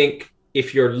 But I think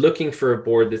if you're looking for a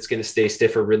board that's going to stay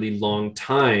stiff a really long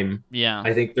time,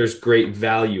 I think there's great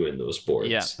value in those boards.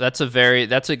 Yeah, that's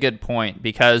a good point,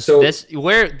 because this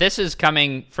is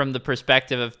coming from the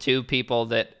perspective of two people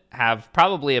that have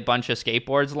probably a bunch of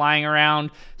skateboards lying around.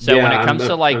 So when it comes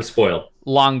to like I'm spoiled.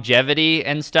 Longevity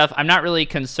and stuff, I'm not really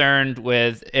concerned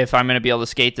with if I'm going to be able to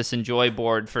skate this Enjoy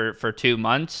board for 2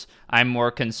 months. I'm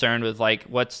more concerned with like,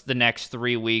 what's the next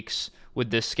 3 weeks with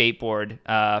this skateboard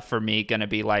for me going to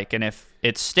be like? And if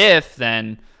it's stiff,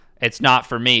 then it's not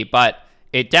for me. But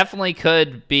it definitely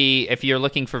could be, if you're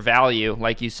looking for value,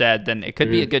 like you said, then it could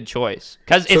be a good choice.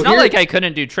 Because it's not like I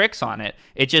couldn't do tricks on it.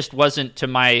 It just wasn't to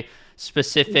my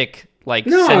specific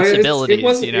sensibilities. It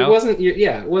wasn't, you know?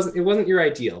 It wasn't your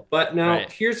ideal. But now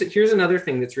here's another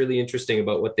thing that's really interesting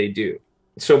about what they do.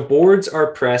 So boards are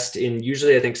pressed in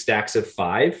usually, I think, stacks of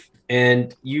 5.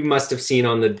 And you must have seen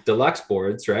on the Deluxe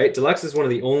boards, right? Deluxe is one of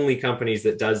the only companies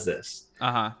that does this.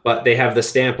 But they have the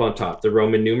stamp on top, the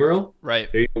Roman numeral.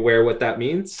 Right. Are you aware what that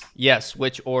means? Yes,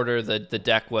 which order the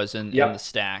deck was in the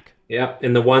stack. Yeah,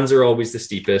 and the ones are always the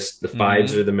steepest. The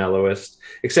fives are the mellowest.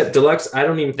 Except deluxe, I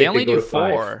don't even think only they go do to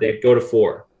 4. 5. They go to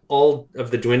 4. All of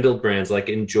the dwindled brands like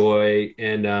Enjoy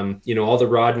and you know, all the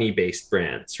Rodney based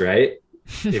brands, right?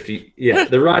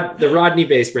 The Rodney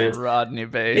based brands, Rodney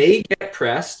based, they get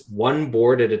pressed one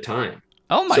board at a time.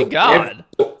 Oh my God.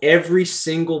 So every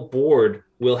single board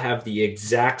will have the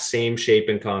exact same shape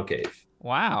and concave.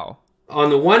 Wow. On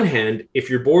the one hand, if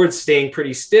your board's staying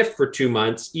pretty stiff for 2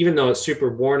 months, even though it's super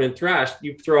worn and thrashed,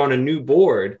 you throw on a new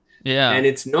board, and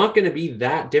it's not going to be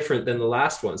that different than the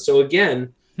last one. So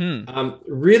again,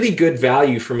 really good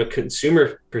value from a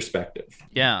consumer perspective.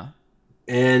 Yeah.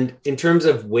 And in terms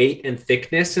of weight and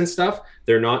thickness and stuff,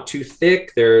 they're not too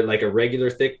thick. They're like a regular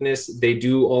thickness. They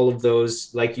do all of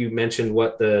those, like you mentioned,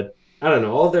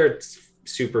 all their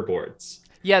super boards.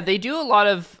 Yeah, they do a lot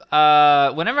of,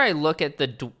 whenever I look at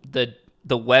the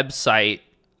website,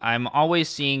 I'm always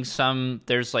seeing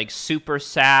there's like Super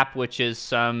Sap, which is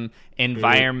some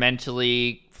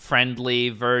environmentally friendly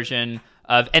version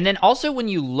of, and then also when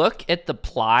you look at the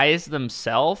plies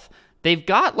themselves, they've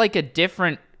got like a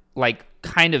different, like,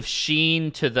 kind of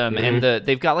sheen to them, and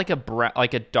they've got like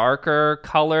a darker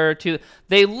color to.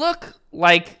 They look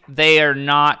like they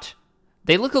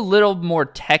look a little more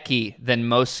techy than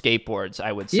most skateboards,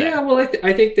 I would say. Yeah, well,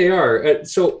 I think they are.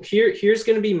 So here's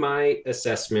going to be my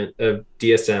assessment of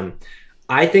DSM.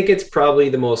 I think it's probably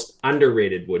the most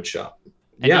underrated woodshop.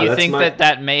 And do you think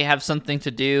that may have something to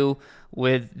do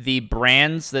with the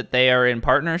brands that they are in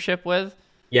partnership with?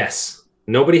 Yes.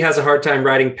 Nobody has a hard time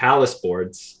riding Palace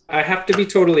boards. I have to be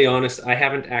totally honest. I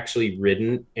haven't actually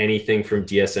ridden anything from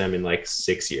DSM in like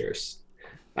 6 years.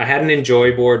 I had an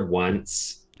Enjoy board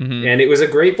once, and it was a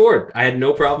great board. I had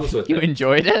no problems with it. You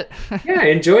enjoyed it? Yeah, I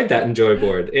enjoyed that Enjoy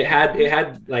board. It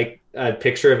had like a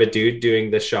picture of a dude doing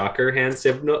the shocker hand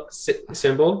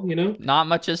symbol, you know? Not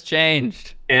much has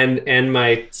changed. And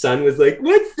my son was like,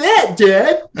 "What's that,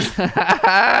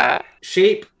 Dad?"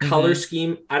 Shape, color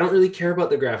scheme. I don't really care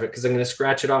about the graphic because I'm going to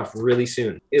scratch it off really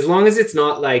soon. As long as it's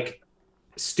not like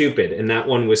stupid, and that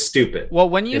one was stupid. Well,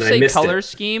 when you say color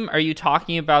scheme, are you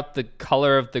talking about the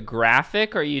color of the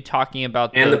graphic, or are you talking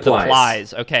about the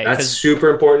plies? Okay, that's super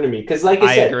important to me because, like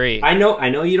I said, agree. I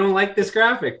know you don't like this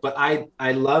graphic, but I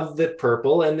love the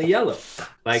purple and the yellow.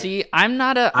 Like, see, I'm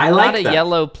not a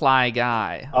yellow ply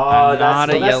guy. Oh, I'm not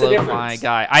a yellow ply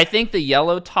guy. I think the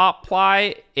yellow top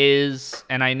ply is,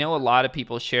 and I know a lot of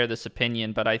people share this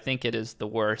opinion, but I think it is the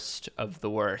worst of the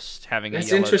worst, having a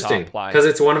yellow top ply. Because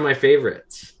it's one of my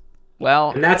favorites.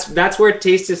 Well, and that's where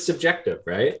taste is subjective,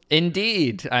 right?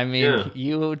 Indeed. I mean,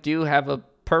 you do have a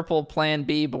purple Plan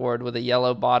B board with a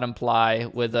yellow bottom ply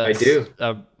with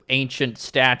a ancient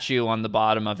statue on the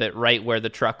bottom of it, right where the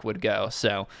truck would go.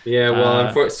 So yeah,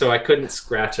 well, so I couldn't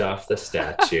scratch off the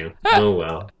statue. Oh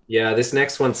well. Yeah, this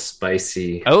next one's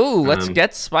spicy. Oh, let's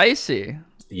get spicy.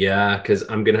 Yeah, because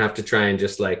I'm gonna have to try and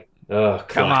just like,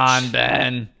 come on,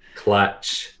 Ben.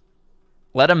 Clutch.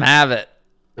 Let him have it.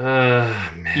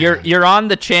 Man. You're on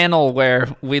the channel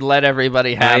where we let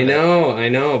everybody have it. I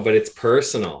know, but it's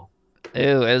personal.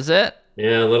 Ooh, is it?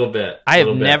 Yeah, a little bit. I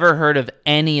have never heard of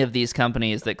any of these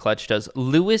companies that Clutch does.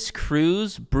 Louis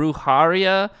Cruz,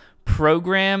 Brujaria,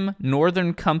 Program,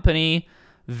 Northern Company,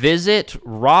 Visit,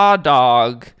 Raw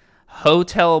Dog,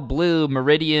 Hotel Blue,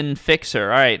 Meridian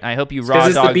Fixer. All right, I hope you raw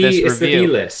dog this review. It's the B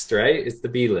list, right? It's the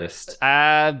B list.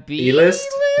 B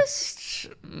list?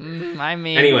 I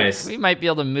mean, anyways, we might be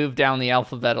able to move down the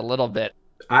alphabet a little bit.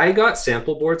 I got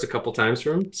sample boards a couple times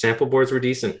from them. Sample boards were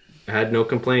decent. I had no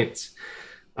complaints.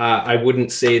 I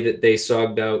wouldn't say that they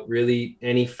sogged out really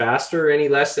any faster or any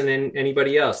less than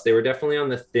anybody else. They were definitely on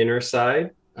the thinner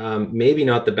side. Maybe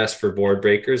not the best for board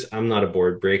breakers. I'm not a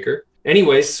board breaker.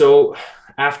 Anyways, so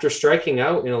after striking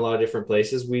out in a lot of different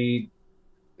places, we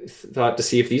thought to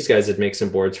see if these guys would make some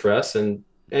boards for us. And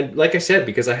like I said,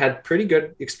 because I had pretty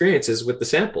good experiences with the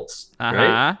samples,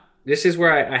 right? This is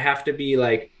where I have to be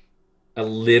like a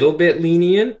little bit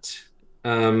lenient.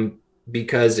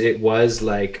 Because it was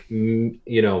like, you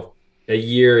know, a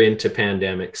year into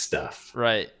pandemic stuff.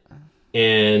 Right.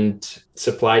 And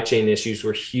supply chain issues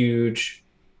were huge,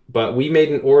 but we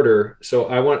made an order. So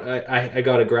I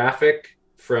got a graphic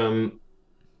from,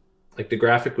 like, the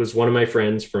graphic was one of my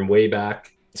friends from way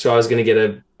back. So I was going to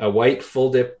get a white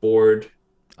full dip board.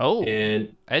 Oh,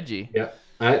 and edgy. Yeah.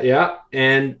 Yeah.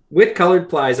 And with colored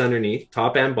plies underneath,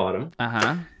 top and bottom.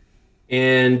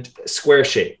 And square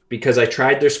shape, because I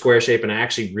tried their square shape and I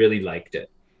actually really liked it.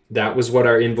 That was what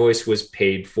our invoice was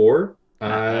paid for.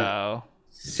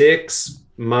 6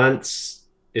 months.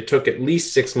 It took at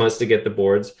least 6 months to get the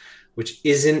boards, which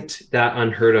isn't that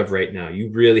unheard of right now. You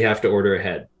really have to order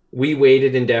ahead. we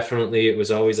waited indefinitely. It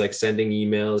was always like sending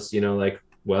emails, like,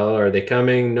 well, are they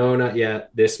coming? No, not yet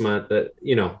this month. But,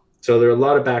 so there are a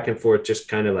lot of back and forth, just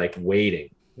kind of like waiting,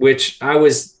 which I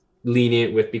was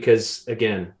lenient with because,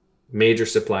 again, major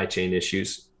supply chain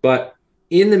issues. But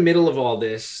in the middle of all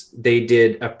this, they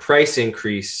did a price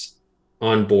increase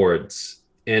on boards.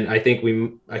 And I think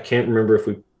I can't remember if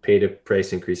we paid a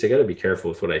price increase. I got to be careful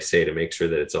with what I say to make sure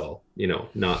that it's all,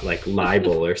 not like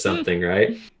libel or something,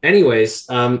 right? Anyways,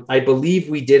 I believe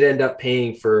we did end up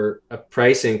paying for a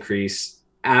price increase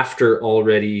after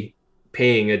already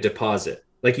paying a deposit.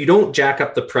 Like, you don't jack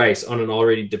up the price on an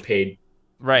already deposit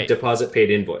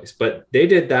paid invoice, but they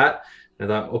did that. I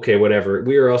thought, okay, whatever.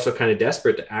 We were also kind of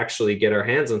desperate to actually get our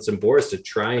hands on some boards to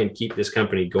try and keep this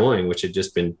company going, which had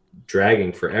just been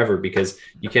dragging forever because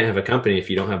you can't have a company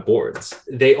if you don't have boards.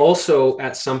 They also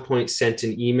at some point sent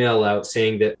an email out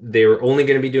saying that they were only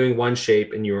going to be doing one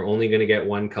shape and you were only going to get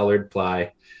one colored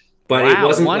ply. But it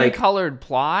wasn't one like colored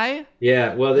ply.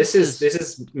 Yeah, well, this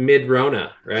is mid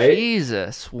Rona, right?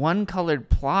 Jesus, one colored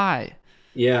ply.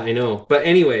 Yeah, I know. But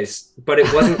anyways, but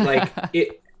it wasn't like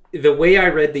it. The way I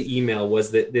read the email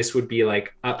was that this would be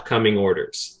like upcoming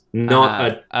orders,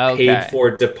 not a paid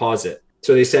for deposit.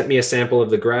 So they sent me a sample of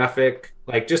the graphic,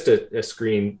 like just a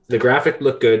screen. The graphic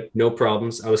looked good, no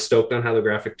problems. I was stoked on how the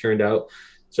graphic turned out.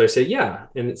 So I said, yeah.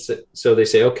 And so they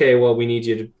say, okay, well, we need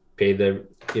you to pay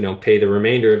the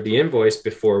remainder of the invoice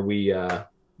before we,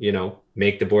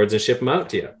 make the boards and ship them out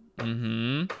to you.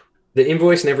 Mm-hmm. The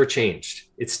invoice never changed.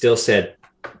 It still said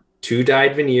 2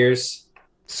 dyed veneers,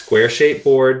 square shaped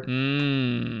board,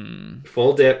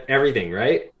 full dip, everything,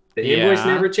 right? The invoice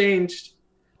never changed.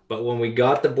 But when we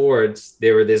got the boards,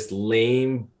 they were this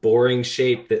lame, boring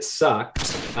shape that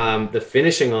sucked. The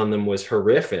finishing on them was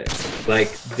horrific. Like,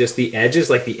 just the edges,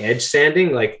 like the edge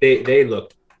sanding, like they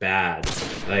looked bad.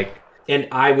 Like, and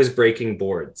I was breaking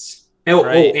boards.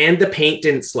 And the paint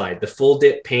didn't slide. The full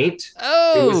dip paint.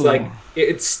 It was like,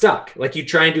 it stuck. Like, you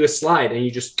try and do a slide and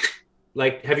you just...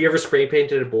 Like, have you ever spray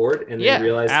painted a board and then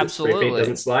realized that spray paint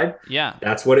doesn't slide? Yeah.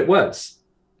 That's what it was.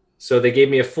 So they gave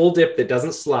me a full dip that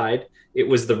doesn't slide. It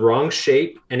was the wrong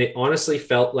shape. And it honestly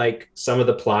felt like some of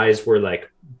the plies were like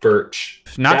birch.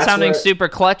 Not sounding super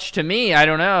clutch to me. I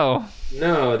don't know.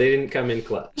 No, they didn't come in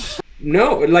clutch.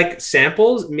 No, like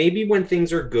samples, maybe when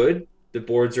things are good, the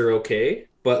boards are okay.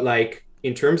 But like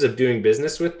in terms of doing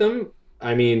business with them,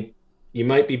 I mean, you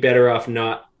might be better off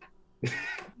not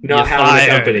having a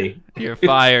company. You're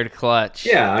fired, Clutch.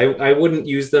 Yeah, I wouldn't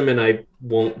use them and I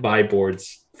won't buy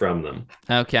boards from them.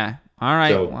 Okay. All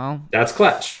right. So well, that's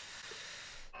Clutch.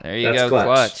 There you go,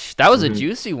 Clutch. That was a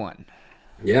juicy one.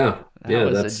 Yeah.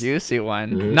 That was a juicy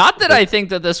one. Not that I think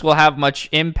that this will have much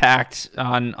impact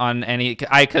on any...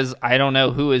 Because I don't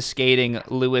know who is skating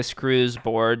Lewis Cruz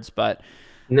boards, but...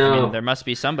 No. I mean, there must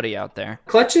be somebody out there.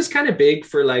 Clutch is kind of big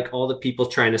for like all the people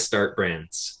trying to start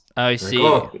brands. I see.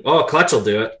 Oh, Clutch will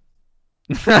do it.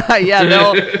 Yeah,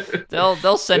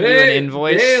 they'll send you an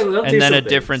invoice and then a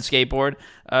different skateboard.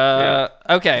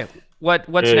 Okay, what's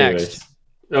next?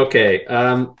 Okay.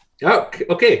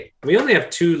 Okay. We only have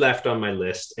 2 left on my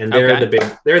list, and they're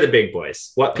the big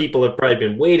boys. What people have probably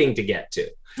been waiting to get to.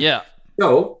 Yeah.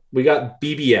 So we got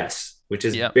BBS, which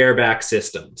is bareback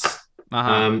systems.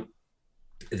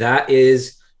 That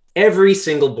is every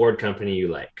single board company you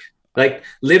like. Like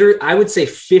literally, I would say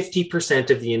 50%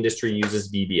 of the industry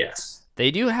uses BBS.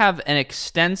 They do have an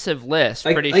extensive list.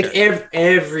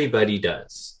 Everybody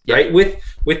does, right?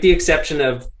 With the exception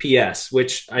of PS,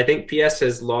 which I think PS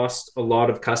has lost a lot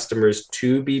of customers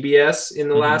to BBS in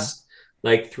the last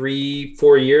like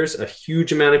 3-4 years. A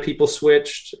huge amount of people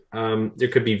switched. There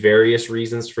could be various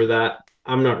reasons for that.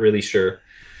 I'm not really sure.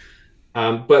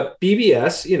 But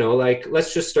BBS, like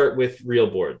let's just start with real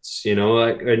boards,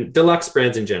 like deluxe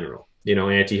brands in general,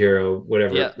 Anti-Hero,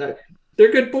 whatever. Yeah.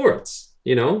 They're good boards.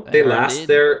 They last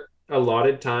their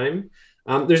allotted time.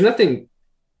 There's nothing,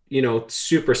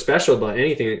 super special about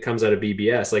anything that comes out of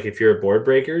BBS. Like if you're a board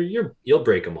breaker, you'll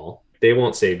break them all. They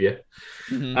won't save you.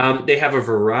 They have a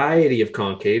variety of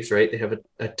concaves, right? They have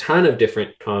a ton of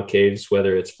different concaves,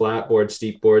 whether it's flat boards,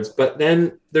 steep boards. But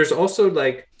then there's also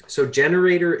so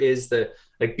Generator is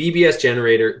BBS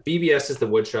Generator. BBS is the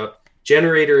woodshop.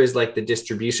 Generator is like the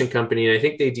distribution company. And I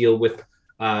think they deal with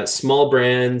small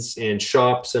brands and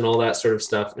shops and all that sort of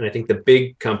stuff. And I think the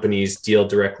big companies deal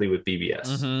directly with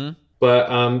BBS.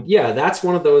 But that's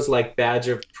one of those like badge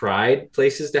of pride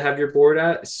places to have your board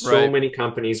at. So many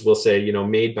companies will say,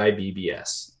 made by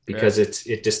BBS because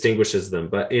it distinguishes them.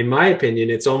 But in my opinion,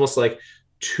 it's almost like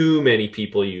too many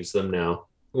people use them now.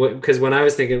 Because when I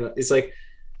was thinking, it's like,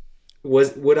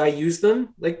 would I use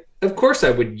them? Like, of course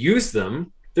I would use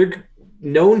them.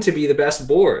 known to be the best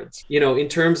boards. You know, in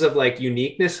terms of like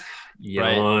uniqueness,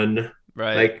 yawn.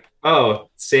 Right. Like, oh,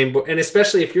 same board. And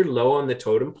especially if you're low on the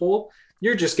totem pole,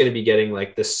 you're just going to be getting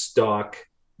like the stock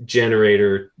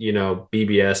generator, you know,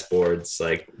 BBS boards,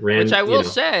 like which I will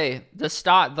say, the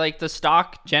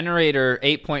stock generator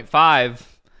 8.5,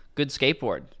 good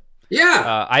skateboard.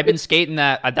 Yeah. I've been skating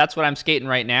that. That's what I'm skating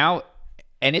right now.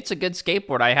 And it's a good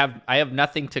skateboard. I have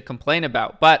nothing to complain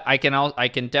about, but I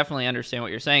can definitely understand what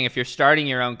you're saying. If you're starting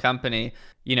your own company,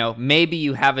 you know, maybe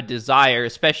you have a desire,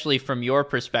 especially from your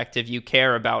perspective, you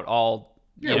care about all.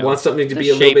 You want something to be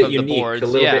a little bit unique, a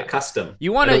little bit custom.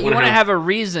 You want to have a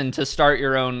reason to start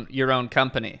your own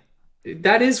company.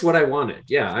 That is what I wanted.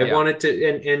 Yeah, I wanted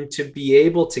to, and to be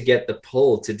able to get the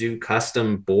pull to do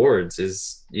custom boards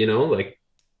is, you know, like,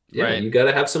 you got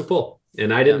to have some pull,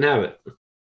 and I didn't have it.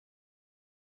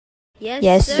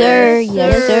 Yes, sir.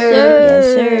 Yes, sir.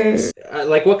 Yes, sir.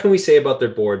 Like, what can we say about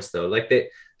their boards though? Like they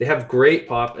have great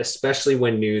pop, especially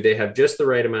when new. They have just the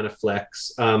right amount of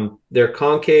flex. Their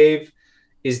concave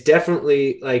is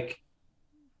definitely like,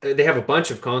 they have a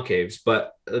bunch of concaves,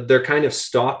 but they're kind of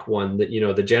stock one that, you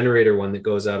know, the generator one that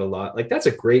goes out a lot. Like that's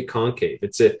a great concave.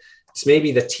 It's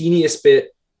maybe the teeniest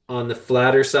bit on the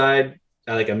flatter side,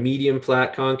 like a medium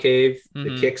flat concave.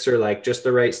 The kicks are like just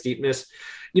the right steepness.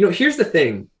 You know, here's the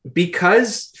thing,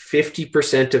 because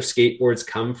 50% of skateboards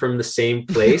come from the same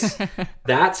place,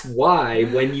 that's why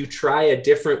when you try a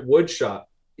different wood shop,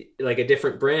 like a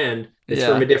different brand, it's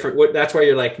from a different wood. That's why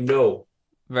you're like, no,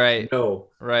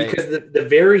 because the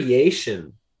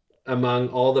variation among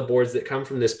all the boards that come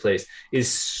from this place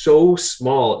is so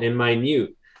small and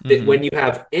minute that when you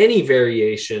have any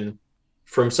variation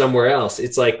from somewhere else,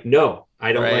 it's like, no,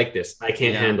 I don't like this. I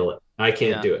can't handle it. I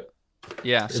can't do it.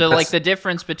 Yeah. So like the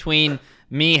difference between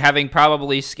me having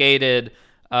probably skated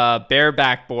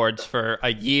bareback boards for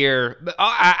a year.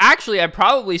 I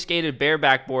probably skated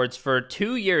bareback boards for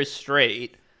 2 years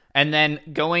straight, and then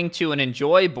going to an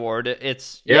Enjoy board.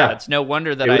 It's no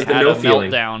wonder that I had a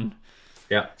meltdown.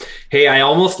 Yeah. Hey, I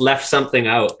almost left something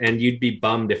out, and you'd be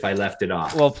bummed if I left it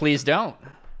off. Well, please don't.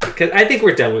 Because I think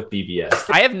we're done with BBS.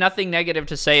 I have nothing negative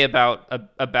to say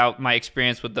about my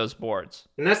experience with those boards.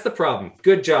 And that's the problem.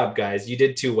 Good job, guys. You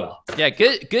did too well. Yeah,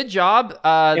 good job.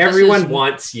 Everyone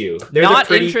wants you. There's not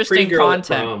interesting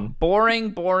content.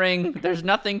 Boring. There's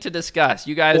nothing to discuss.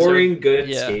 You guys boring, good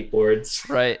skateboards.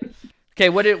 Right. Okay,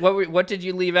 what did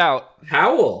you leave out?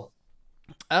 Powell.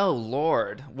 Oh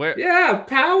Lord, where? Yeah,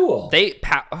 Powell.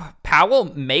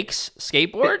 Powell makes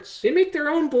skateboards. They make their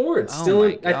own boards. Oh Still,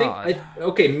 my God. I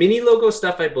think mini logo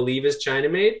stuff I believe is China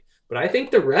made, but I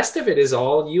think the rest of it is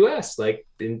all U.S. like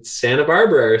in Santa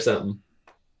Barbara or something.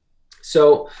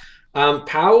 So,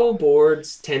 Powell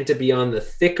boards tend to be on the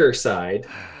thicker side.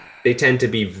 They tend to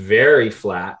be very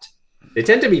flat. They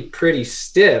tend to be pretty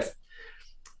stiff,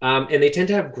 and they tend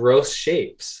to have gross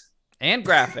shapes. And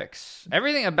graphics.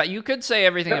 Everything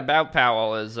about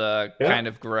Powell is kind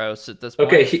of gross at this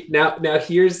point. Okay, now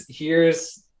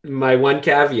here's my one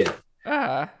caveat.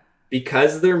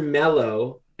 Because they're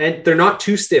mellow, and they're not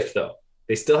too stiff though.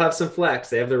 They still have some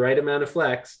flex. They have the right amount of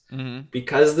flex.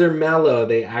 Because they're mellow,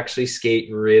 they actually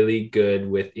skate really good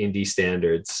with indie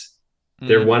standards.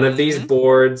 They're one of these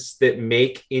boards that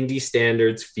make indie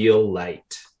standards feel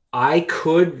light. I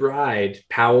could ride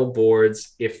Powell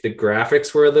boards if the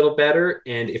graphics were a little better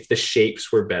and if the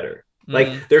shapes were better.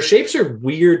 Like their shapes are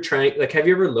weird. Like, have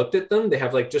you ever looked at them? They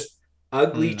have like just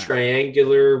ugly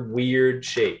triangular weird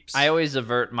shapes. I always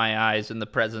avert my eyes in the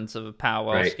presence of a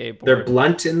Powell skateboard. They're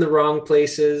blunt in the wrong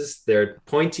places. They're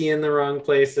pointy in the wrong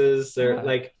places. They're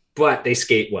but they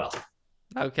skate well.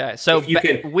 Okay, so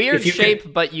weird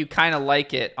shape, but you kind of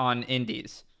like it on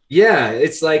indies. Yeah,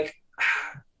 it's like,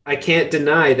 I can't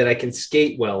deny that I can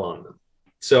skate well on them.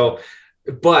 So,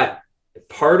 but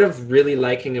part of really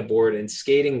liking a board and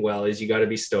skating well is you got to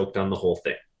be stoked on the whole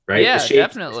thing, right? Yeah,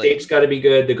 definitely. The shape's got to be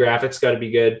good. The graphics got to be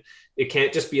good. It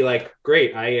can't just be like,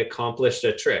 great, I accomplished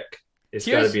a trick. It's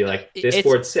got to be like, this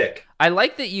board's sick. I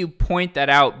like that you point that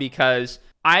out, because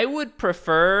I would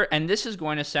prefer, and this is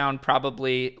going to sound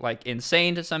probably like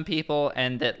insane to some people,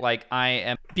 and that like I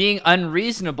am being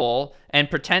unreasonable and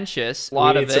pretentious.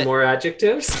 We need some more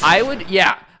adjectives.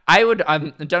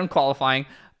 I'm done qualifying.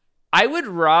 I would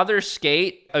rather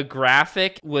skate a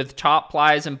graphic with top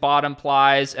plies and bottom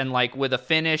plies and like with a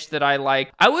finish that I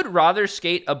like. I would rather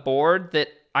skate a board that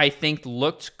I think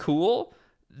looked cool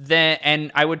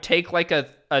and I would take like a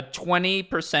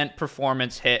 20%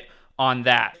 performance hit on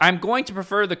that. I'm going to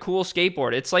prefer the cool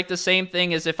skateboard. It's like the same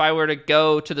thing as if I were to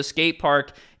go to the skate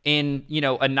park in,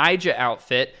 a Nyjah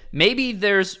outfit. Maybe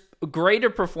there's greater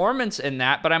performance in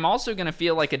that, but I'm also going to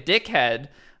feel like a dickhead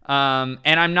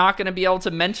and I'm not going to be able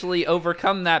to mentally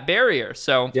overcome that barrier.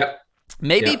 So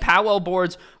maybe Powell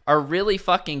boards are really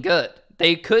fucking good.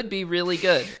 They could be really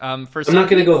good. I'm not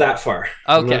going to go that far. Okay.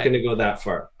 I'm not going to go that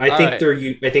far. I think they're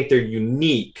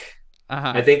unique.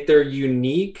 I think they're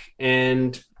unique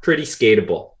and pretty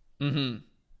skatable.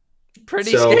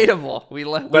 Pretty skatable.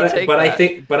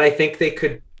 But I think they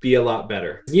could be a lot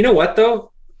better. You know what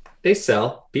though? They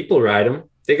sell. People ride them.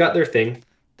 They got their thing.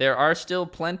 There are still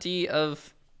plenty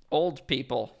of old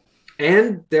people.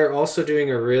 And they're also doing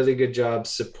a really good job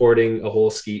supporting a whole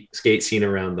skate scene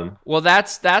around them. Well,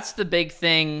 that's the big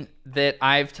thing that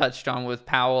I've touched on with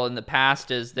Powell in the past,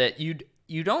 is that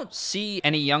you don't see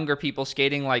any younger people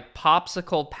skating like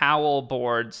popsicle Powell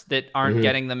boards that aren't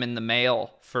getting them in the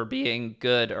mail for being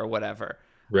good or whatever.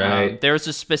 Right. There's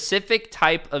a specific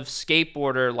type of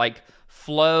skateboarder, like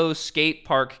Flow skate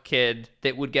park kid,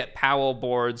 that would get Powell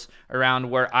boards around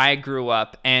where I grew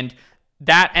up, and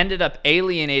that ended up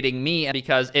alienating me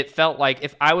because it felt like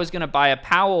if I was going to buy a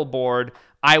Powell board,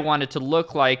 I wanted to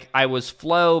look like I was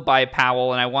Flo by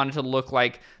Powell, and I wanted to look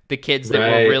like the kids that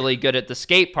were really good at the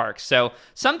skate park. So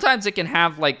sometimes it can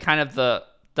have like kind of the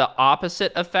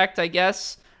opposite effect, I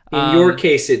guess. In your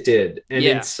case, it did, and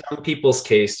in some people's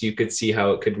case, you could see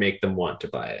how it could make them want to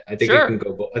buy it. I think it can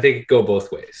go. I think it could go both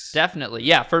ways. Definitely,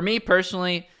 yeah. For me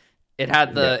personally, it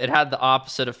had the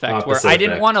opposite effect, where I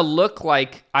didn't want to look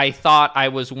like I thought I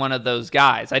was one of those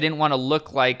guys. I didn't want to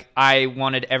look like I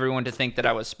wanted everyone to think that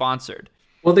I was sponsored.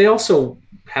 Well, they also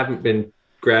haven't been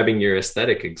grabbing your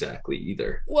aesthetic exactly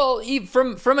either. Well,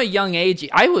 from a young age,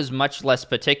 I was much less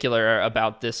particular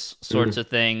about this sorts of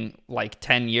thing like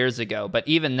 10 years ago. But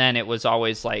even then, it was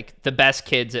always like the best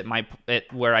kids at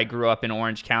where I grew up in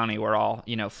Orange County were all,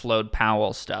 Flowed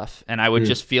Powell stuff. And I would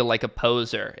just feel like a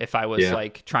poser if I was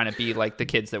like trying to be like the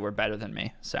kids that were better than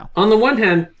me. So on the one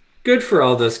hand, good for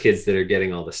all those kids that are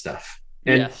getting all the stuff.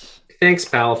 And thanks,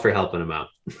 Powell, for helping them out.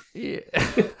 Yeah.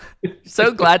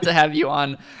 So glad to have you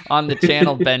on the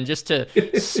channel, Ben, just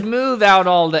to smooth out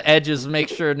all the edges, make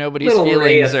sure nobody's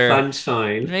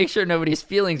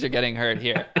feelings are getting hurt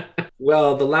here.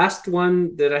 Well, the last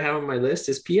one that I have on my list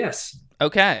is PS.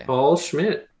 Okay. Paul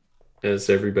Schmidt, as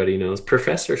everybody knows,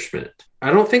 Professor Schmidt.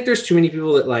 I don't think there's too many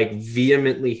people that like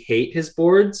vehemently hate his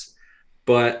boards,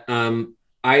 but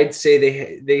I'd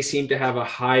say they seem to have a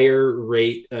higher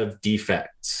rate of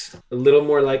defects, a little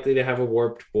more likely to have a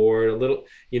warped board, a little,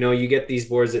 you get these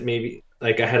boards that maybe,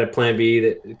 like I had a Plan B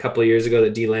that a couple of years ago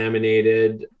that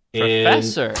delaminated.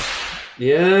 Professor.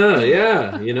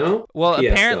 Yeah. Well, PS,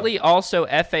 apparently also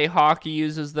FA Hockey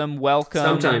uses them. Welcome.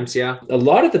 Sometimes, yeah. A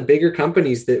lot of the bigger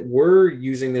companies that were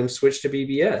using them switched to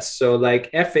BBS. So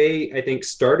like FA, I think,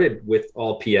 started with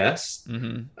all PS.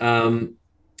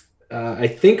 I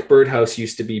think Birdhouse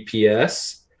used to be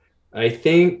PS. I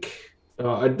think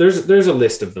there's a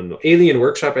list of them though. Alien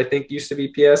Workshop, I think, used to be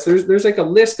PS. There's like a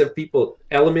list of people.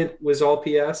 Element was all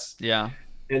PS. Yeah.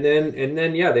 And then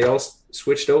they all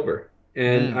switched over.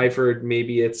 And I've heard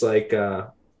maybe it's like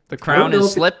the crown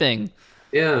is slipping.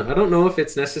 Yeah, I don't know if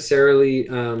it's necessarily.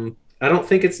 I don't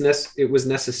think it was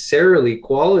necessarily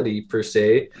quality per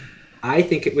se. I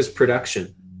think it was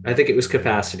production. I think it was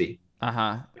capacity.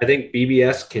 I think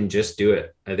BBS can just do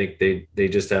it. I think they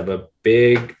just have a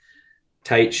big,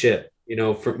 tight ship.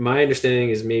 From my understanding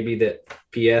is maybe that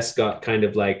PS got kind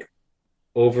of like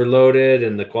overloaded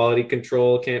and the quality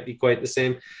control can't be quite the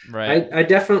same. Right. I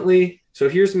definitely. So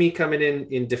here's me coming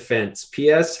in defense.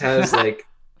 PS has like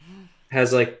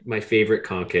my favorite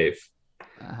concave.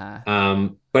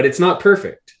 But it's not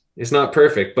perfect. It's not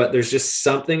perfect, but there's just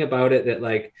something about it that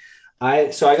like I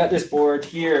got this board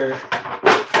here.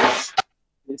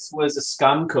 This was a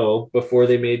Scumco before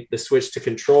they made the switch to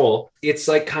control. It's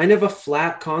like kind of a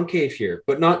flat concave here,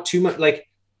 but not too much. Like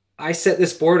I set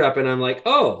this board up and I'm like,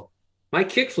 oh, my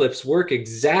kickflips work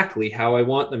exactly how I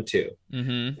want them to.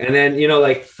 And then,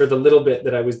 like for the little bit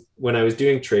that when I was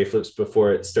doing tray flips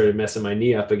before it started messing my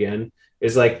knee up again,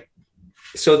 is like,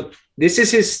 so this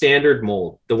is his standard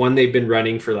mold, the one they've been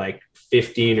running for like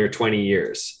 15 or 20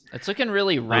 years. It's looking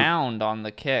really round on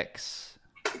the kicks.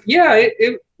 Yeah,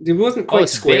 it wasn't quite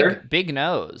square. Big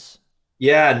nose.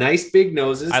 Yeah, nice big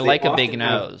noses. I like a big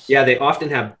nose. They often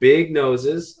have big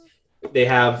noses. They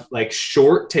have like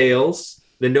short tails.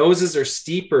 The noses are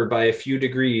steeper by a few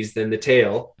degrees than the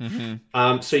tail.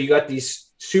 So you got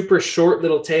these super short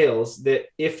little tails that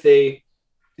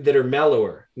that are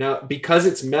mellower. Now, because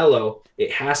it's mellow,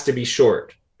 it has to be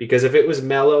short. Because if it was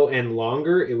mellow and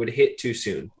longer, it would hit too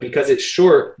soon. Because it's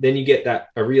short, then you get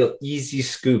a real easy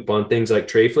scoop on things like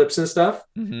tray flips and stuff.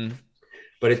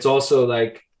 But it's also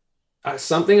like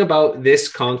something about this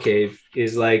concave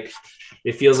is like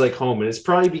it feels like home. And it's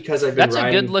probably because I've been That's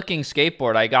riding. a good looking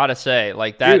skateboard, I gotta say.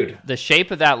 Like that, Dude. the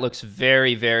shape of that looks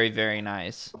very, very, very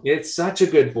nice. It's such a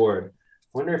good board.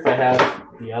 Wonder if I have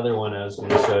the other one I was going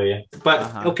to show you.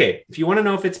 But okay, if you want to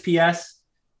know if it's PS,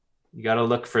 you got to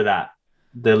look for that.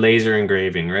 The laser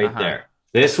engraving right there.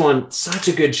 This one, such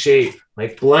a good shape.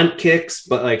 Like blunt kicks,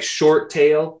 but like short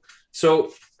tail.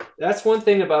 So that's one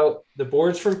thing about the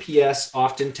boards from PS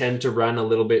often tend to run a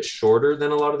little bit shorter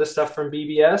than a lot of the stuff from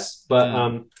BBS.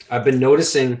 But I've been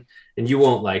noticing, and you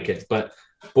won't like it, but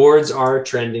boards are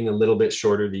trending a little bit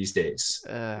shorter these days.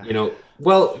 You know,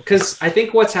 well, because I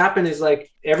think what's happened is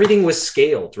like everything was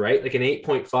scaled, right? Like an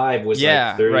 8.5 was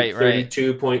like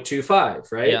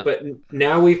 32.25, right? Yeah. But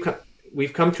now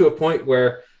we've come to a point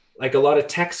where like a lot of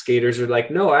tech skaters are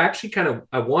like, no, I actually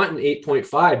I want an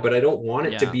 8.5, but I don't want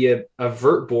it to be a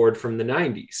vert board from the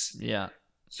 90s. Yeah.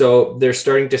 So they're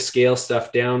starting to scale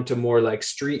stuff down to more like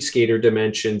street skater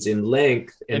dimensions in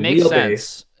length and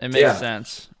wheelbase. It makes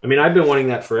sense. I mean, I've been wanting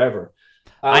that forever.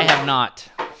 I have not.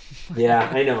 Yeah,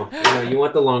 I know. You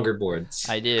want the longer boards.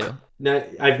 I do. Now,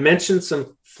 I've mentioned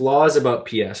some flaws about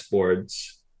PS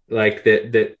boards, like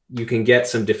that you can get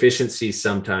some deficiencies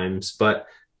sometimes, but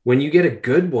when you get a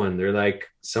good one, they're like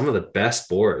some of the best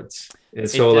boards. And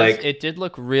so it did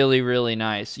look really, really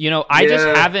nice. You know, I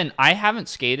haven't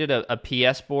skated a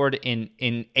PS board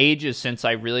in ages since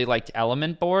I really liked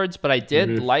element boards, but I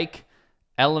did like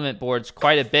element boards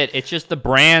quite a bit. It's just the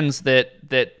brands that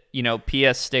you know,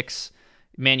 PS Sticks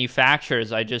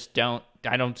manufactures. I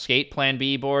don't skate Plan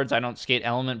B boards. I don't skate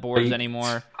element boards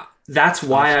anymore. That's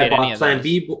why I bought Plan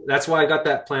B. That's why I got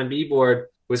that Plan B board,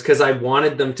 was because I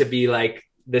wanted them to be like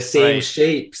the same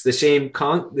shapes, the same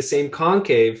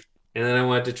concave, and then I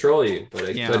wanted to troll you, but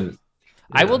I couldn't.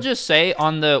 I will just say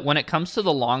when it comes to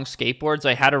the long skateboards,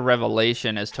 I had a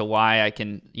revelation as to why I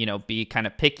can, you know, be kind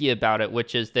of picky about it,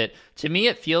 which is that to me,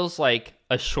 it feels like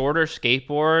a shorter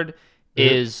skateboard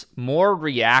is more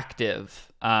reactive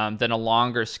than a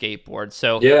longer skateboard.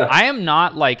 So I am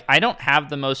not like, I don't have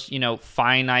the most, you know,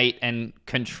 finite and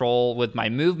control with my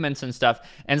movements and stuff.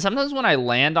 And sometimes when I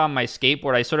land on my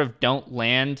skateboard, I sort of don't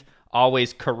land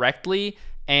always correctly.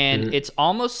 And it's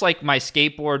almost like my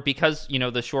skateboard, because, you know,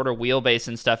 the shorter wheelbase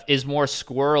and stuff is more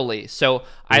squirrely. So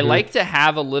I like to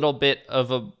have a little bit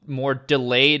of a more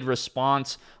delayed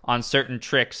response on certain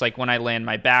tricks, like when I land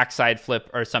my backside flip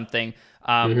or something.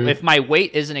 If my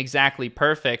weight isn't exactly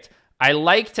perfect, I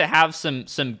like to have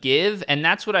some give. And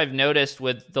that's what I've noticed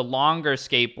with the longer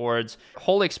skateboards.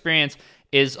 Whole experience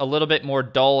is a little bit more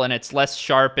dull and it's less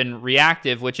sharp and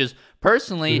reactive, which is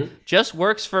personally just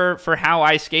works for how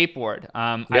I skateboard.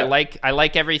 I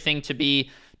like everything to be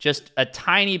just a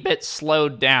tiny bit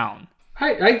slowed down.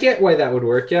 I get why that would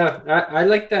work. Yeah, I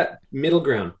like that middle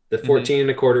ground, the 14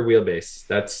 and a quarter wheelbase.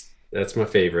 That's my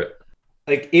favorite.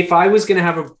 Like if I was gonna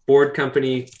have a board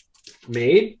company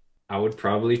made, I would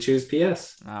probably choose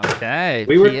PS. Okay,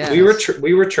 we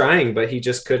were trying, but he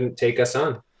just couldn't take us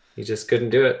on. He just couldn't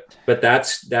do it. But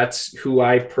that's who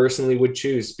I personally would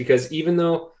choose, because even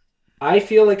though I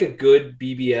feel like a good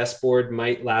BBS board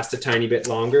might last a tiny bit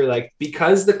longer, like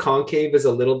because the concave is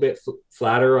a little bit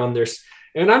flatter on their,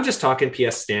 and I'm just talking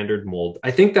PS standard mold. I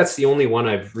think that's the only one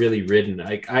I've really ridden.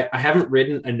 Like I haven't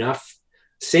ridden enough.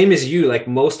 Same as you, like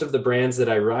most of the brands that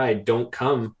I ride don't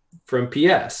come from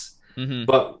PS.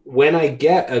 But when I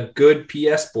get a good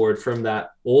PS board from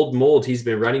that old mold he's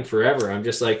been running forever, I'm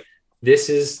just like, this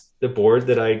is the board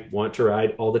that I want to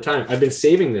ride all the time. I've been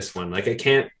saving this one. Like I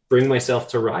can't bring myself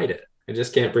to ride it. I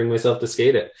just can't bring myself to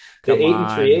skate it. The 8 and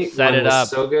 3/8 one was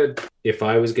so good. If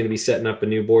I was going to be setting up a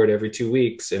new board every 2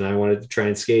 weeks and I wanted to try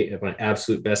and skate at my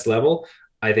absolute best level,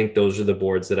 I think those are the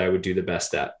boards that I would do the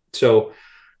best at. So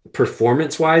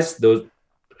performance wise, those,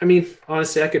 I mean,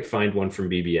 honestly, I could find one from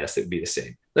BBS that would be the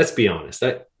same. Let's be honest.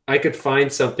 I could find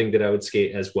something that I would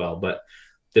skate as well, but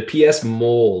the PS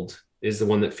mold is the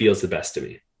one that feels the best to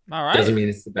me. All right. Doesn't mean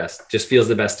it's the best. Just feels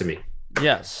the best to me.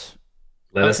 Yes.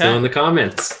 Let us know in the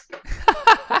comments.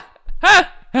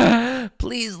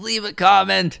 Please leave a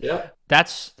comment. Yeah.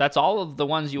 That's all of the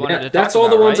ones you wanted to talk about. That's all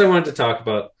the ones I wanted to talk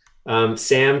about.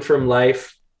 Sam from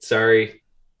Life. Sorry.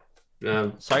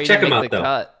 Sorry, check him out the though.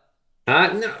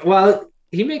 Cut. No, well,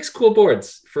 he makes cool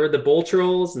boards for the bowl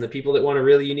trolls and the people that want a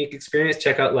really unique experience.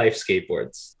 Check out Life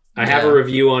Skateboards. I have a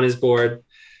review on his board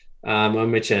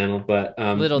on my channel, but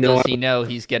little does he know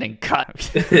he's getting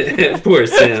cut. Poor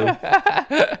Sam.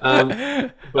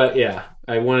 But yeah,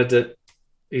 I wanted to.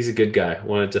 He's a good guy.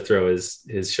 Wanted to throw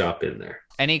his shop in there.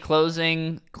 Any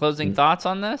closing thoughts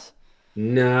on this?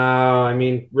 No, I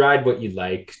mean, ride what you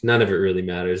like. None of it really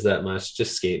matters that much.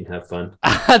 Just skate and have fun.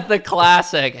 The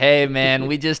classic. Hey, man,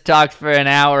 we just talked for an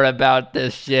hour about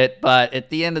this shit, but at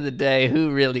the end of the day,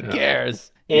 who really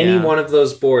cares? Any one of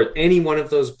those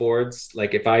boards,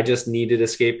 like if I just needed a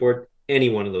skateboard, any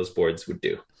one of those boards would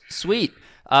do. Sweet.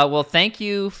 Well, thank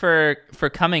you for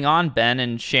coming on, Ben,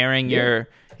 and sharing your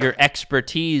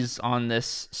expertise on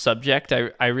this subject.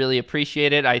 I really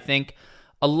appreciate it. I think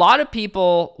a lot of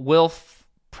people will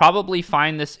probably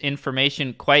find this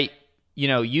information quite,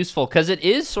 useful, because it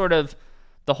is sort of,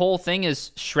 the whole thing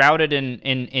is shrouded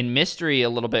in mystery a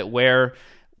little bit, where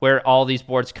all these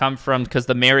boards come from, because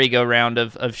the merry-go-round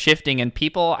of shifting, and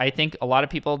people, I think a lot of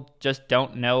people just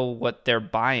don't know what they're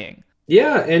buying.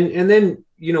 Yeah, and then,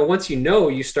 once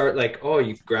you start like, oh,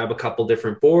 you grab a couple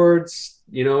different boards,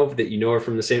 that are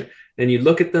from the same, and you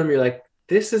look at them, you're like,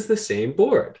 this is the same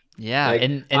board. Yeah, like,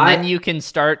 and then you can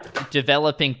start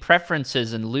developing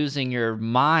preferences and losing your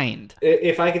mind.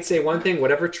 If I could say one thing,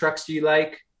 whatever trucks you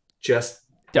like, just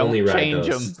don't only ride change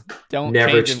those. them. Don't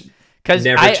change them. Because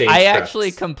I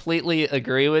actually completely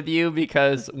agree with you,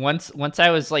 because once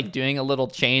I was like doing a little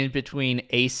change between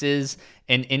Aces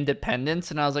and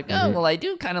Independence, and I was like, oh, well, I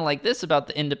do kind of like this about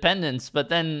the Independence, but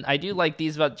then I do like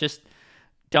these about, just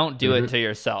don't do it to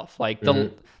yourself. Like the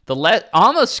less,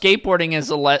 almost skateboarding is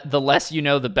the less you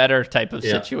know, the better type of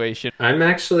situation. I'm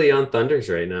actually on Thunders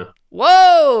right now.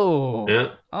 Whoa!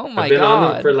 Yeah. Oh my God! I've been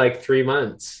on them for like 3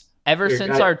 months. Ever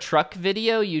since our truck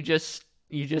video, you just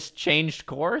changed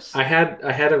course? I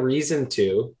had a reason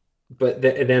to, but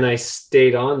then I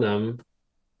stayed on them.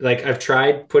 Like, I've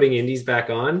tried putting indies back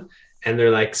on, and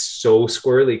they're like so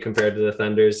squirrely compared to the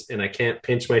Thunders, and I can't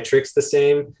pinch my tricks the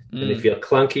same, and they feel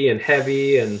clunky and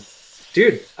heavy. And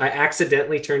dude, I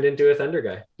accidentally turned into a Thunder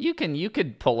guy. You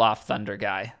could pull off Thunder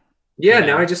guy. Yeah,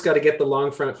 now I just got to get the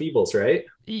long front feebles, right?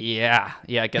 Yeah,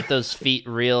 get those feet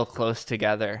real close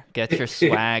together. Get your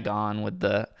swag on with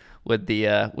the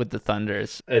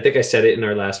Thunders. I think I said it in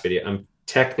our last video. I'm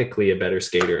technically a better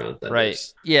skater on Thunders.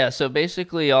 Right. Yeah, so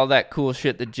basically all that cool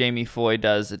shit that Jamie Foy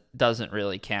does, it doesn't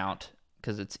really count,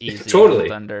 because it's easy totally on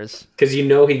Thunders. Because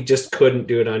he just couldn't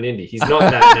do it on Indy. He's not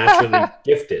that naturally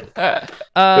gifted.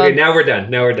 Okay, now we're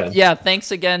done. Yeah,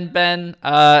 thanks again, Ben.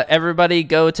 Everybody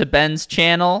go to Ben's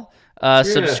channel.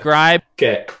 Subscribe.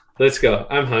 Okay, let's go.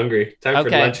 I'm hungry. Time for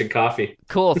lunch and coffee.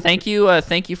 Cool. Thank you.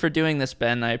 Thank you for doing this,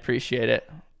 Ben. I appreciate it.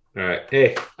 All right.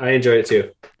 Hey, I enjoyed it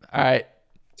too. All right.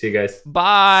 See you guys.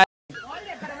 Bye.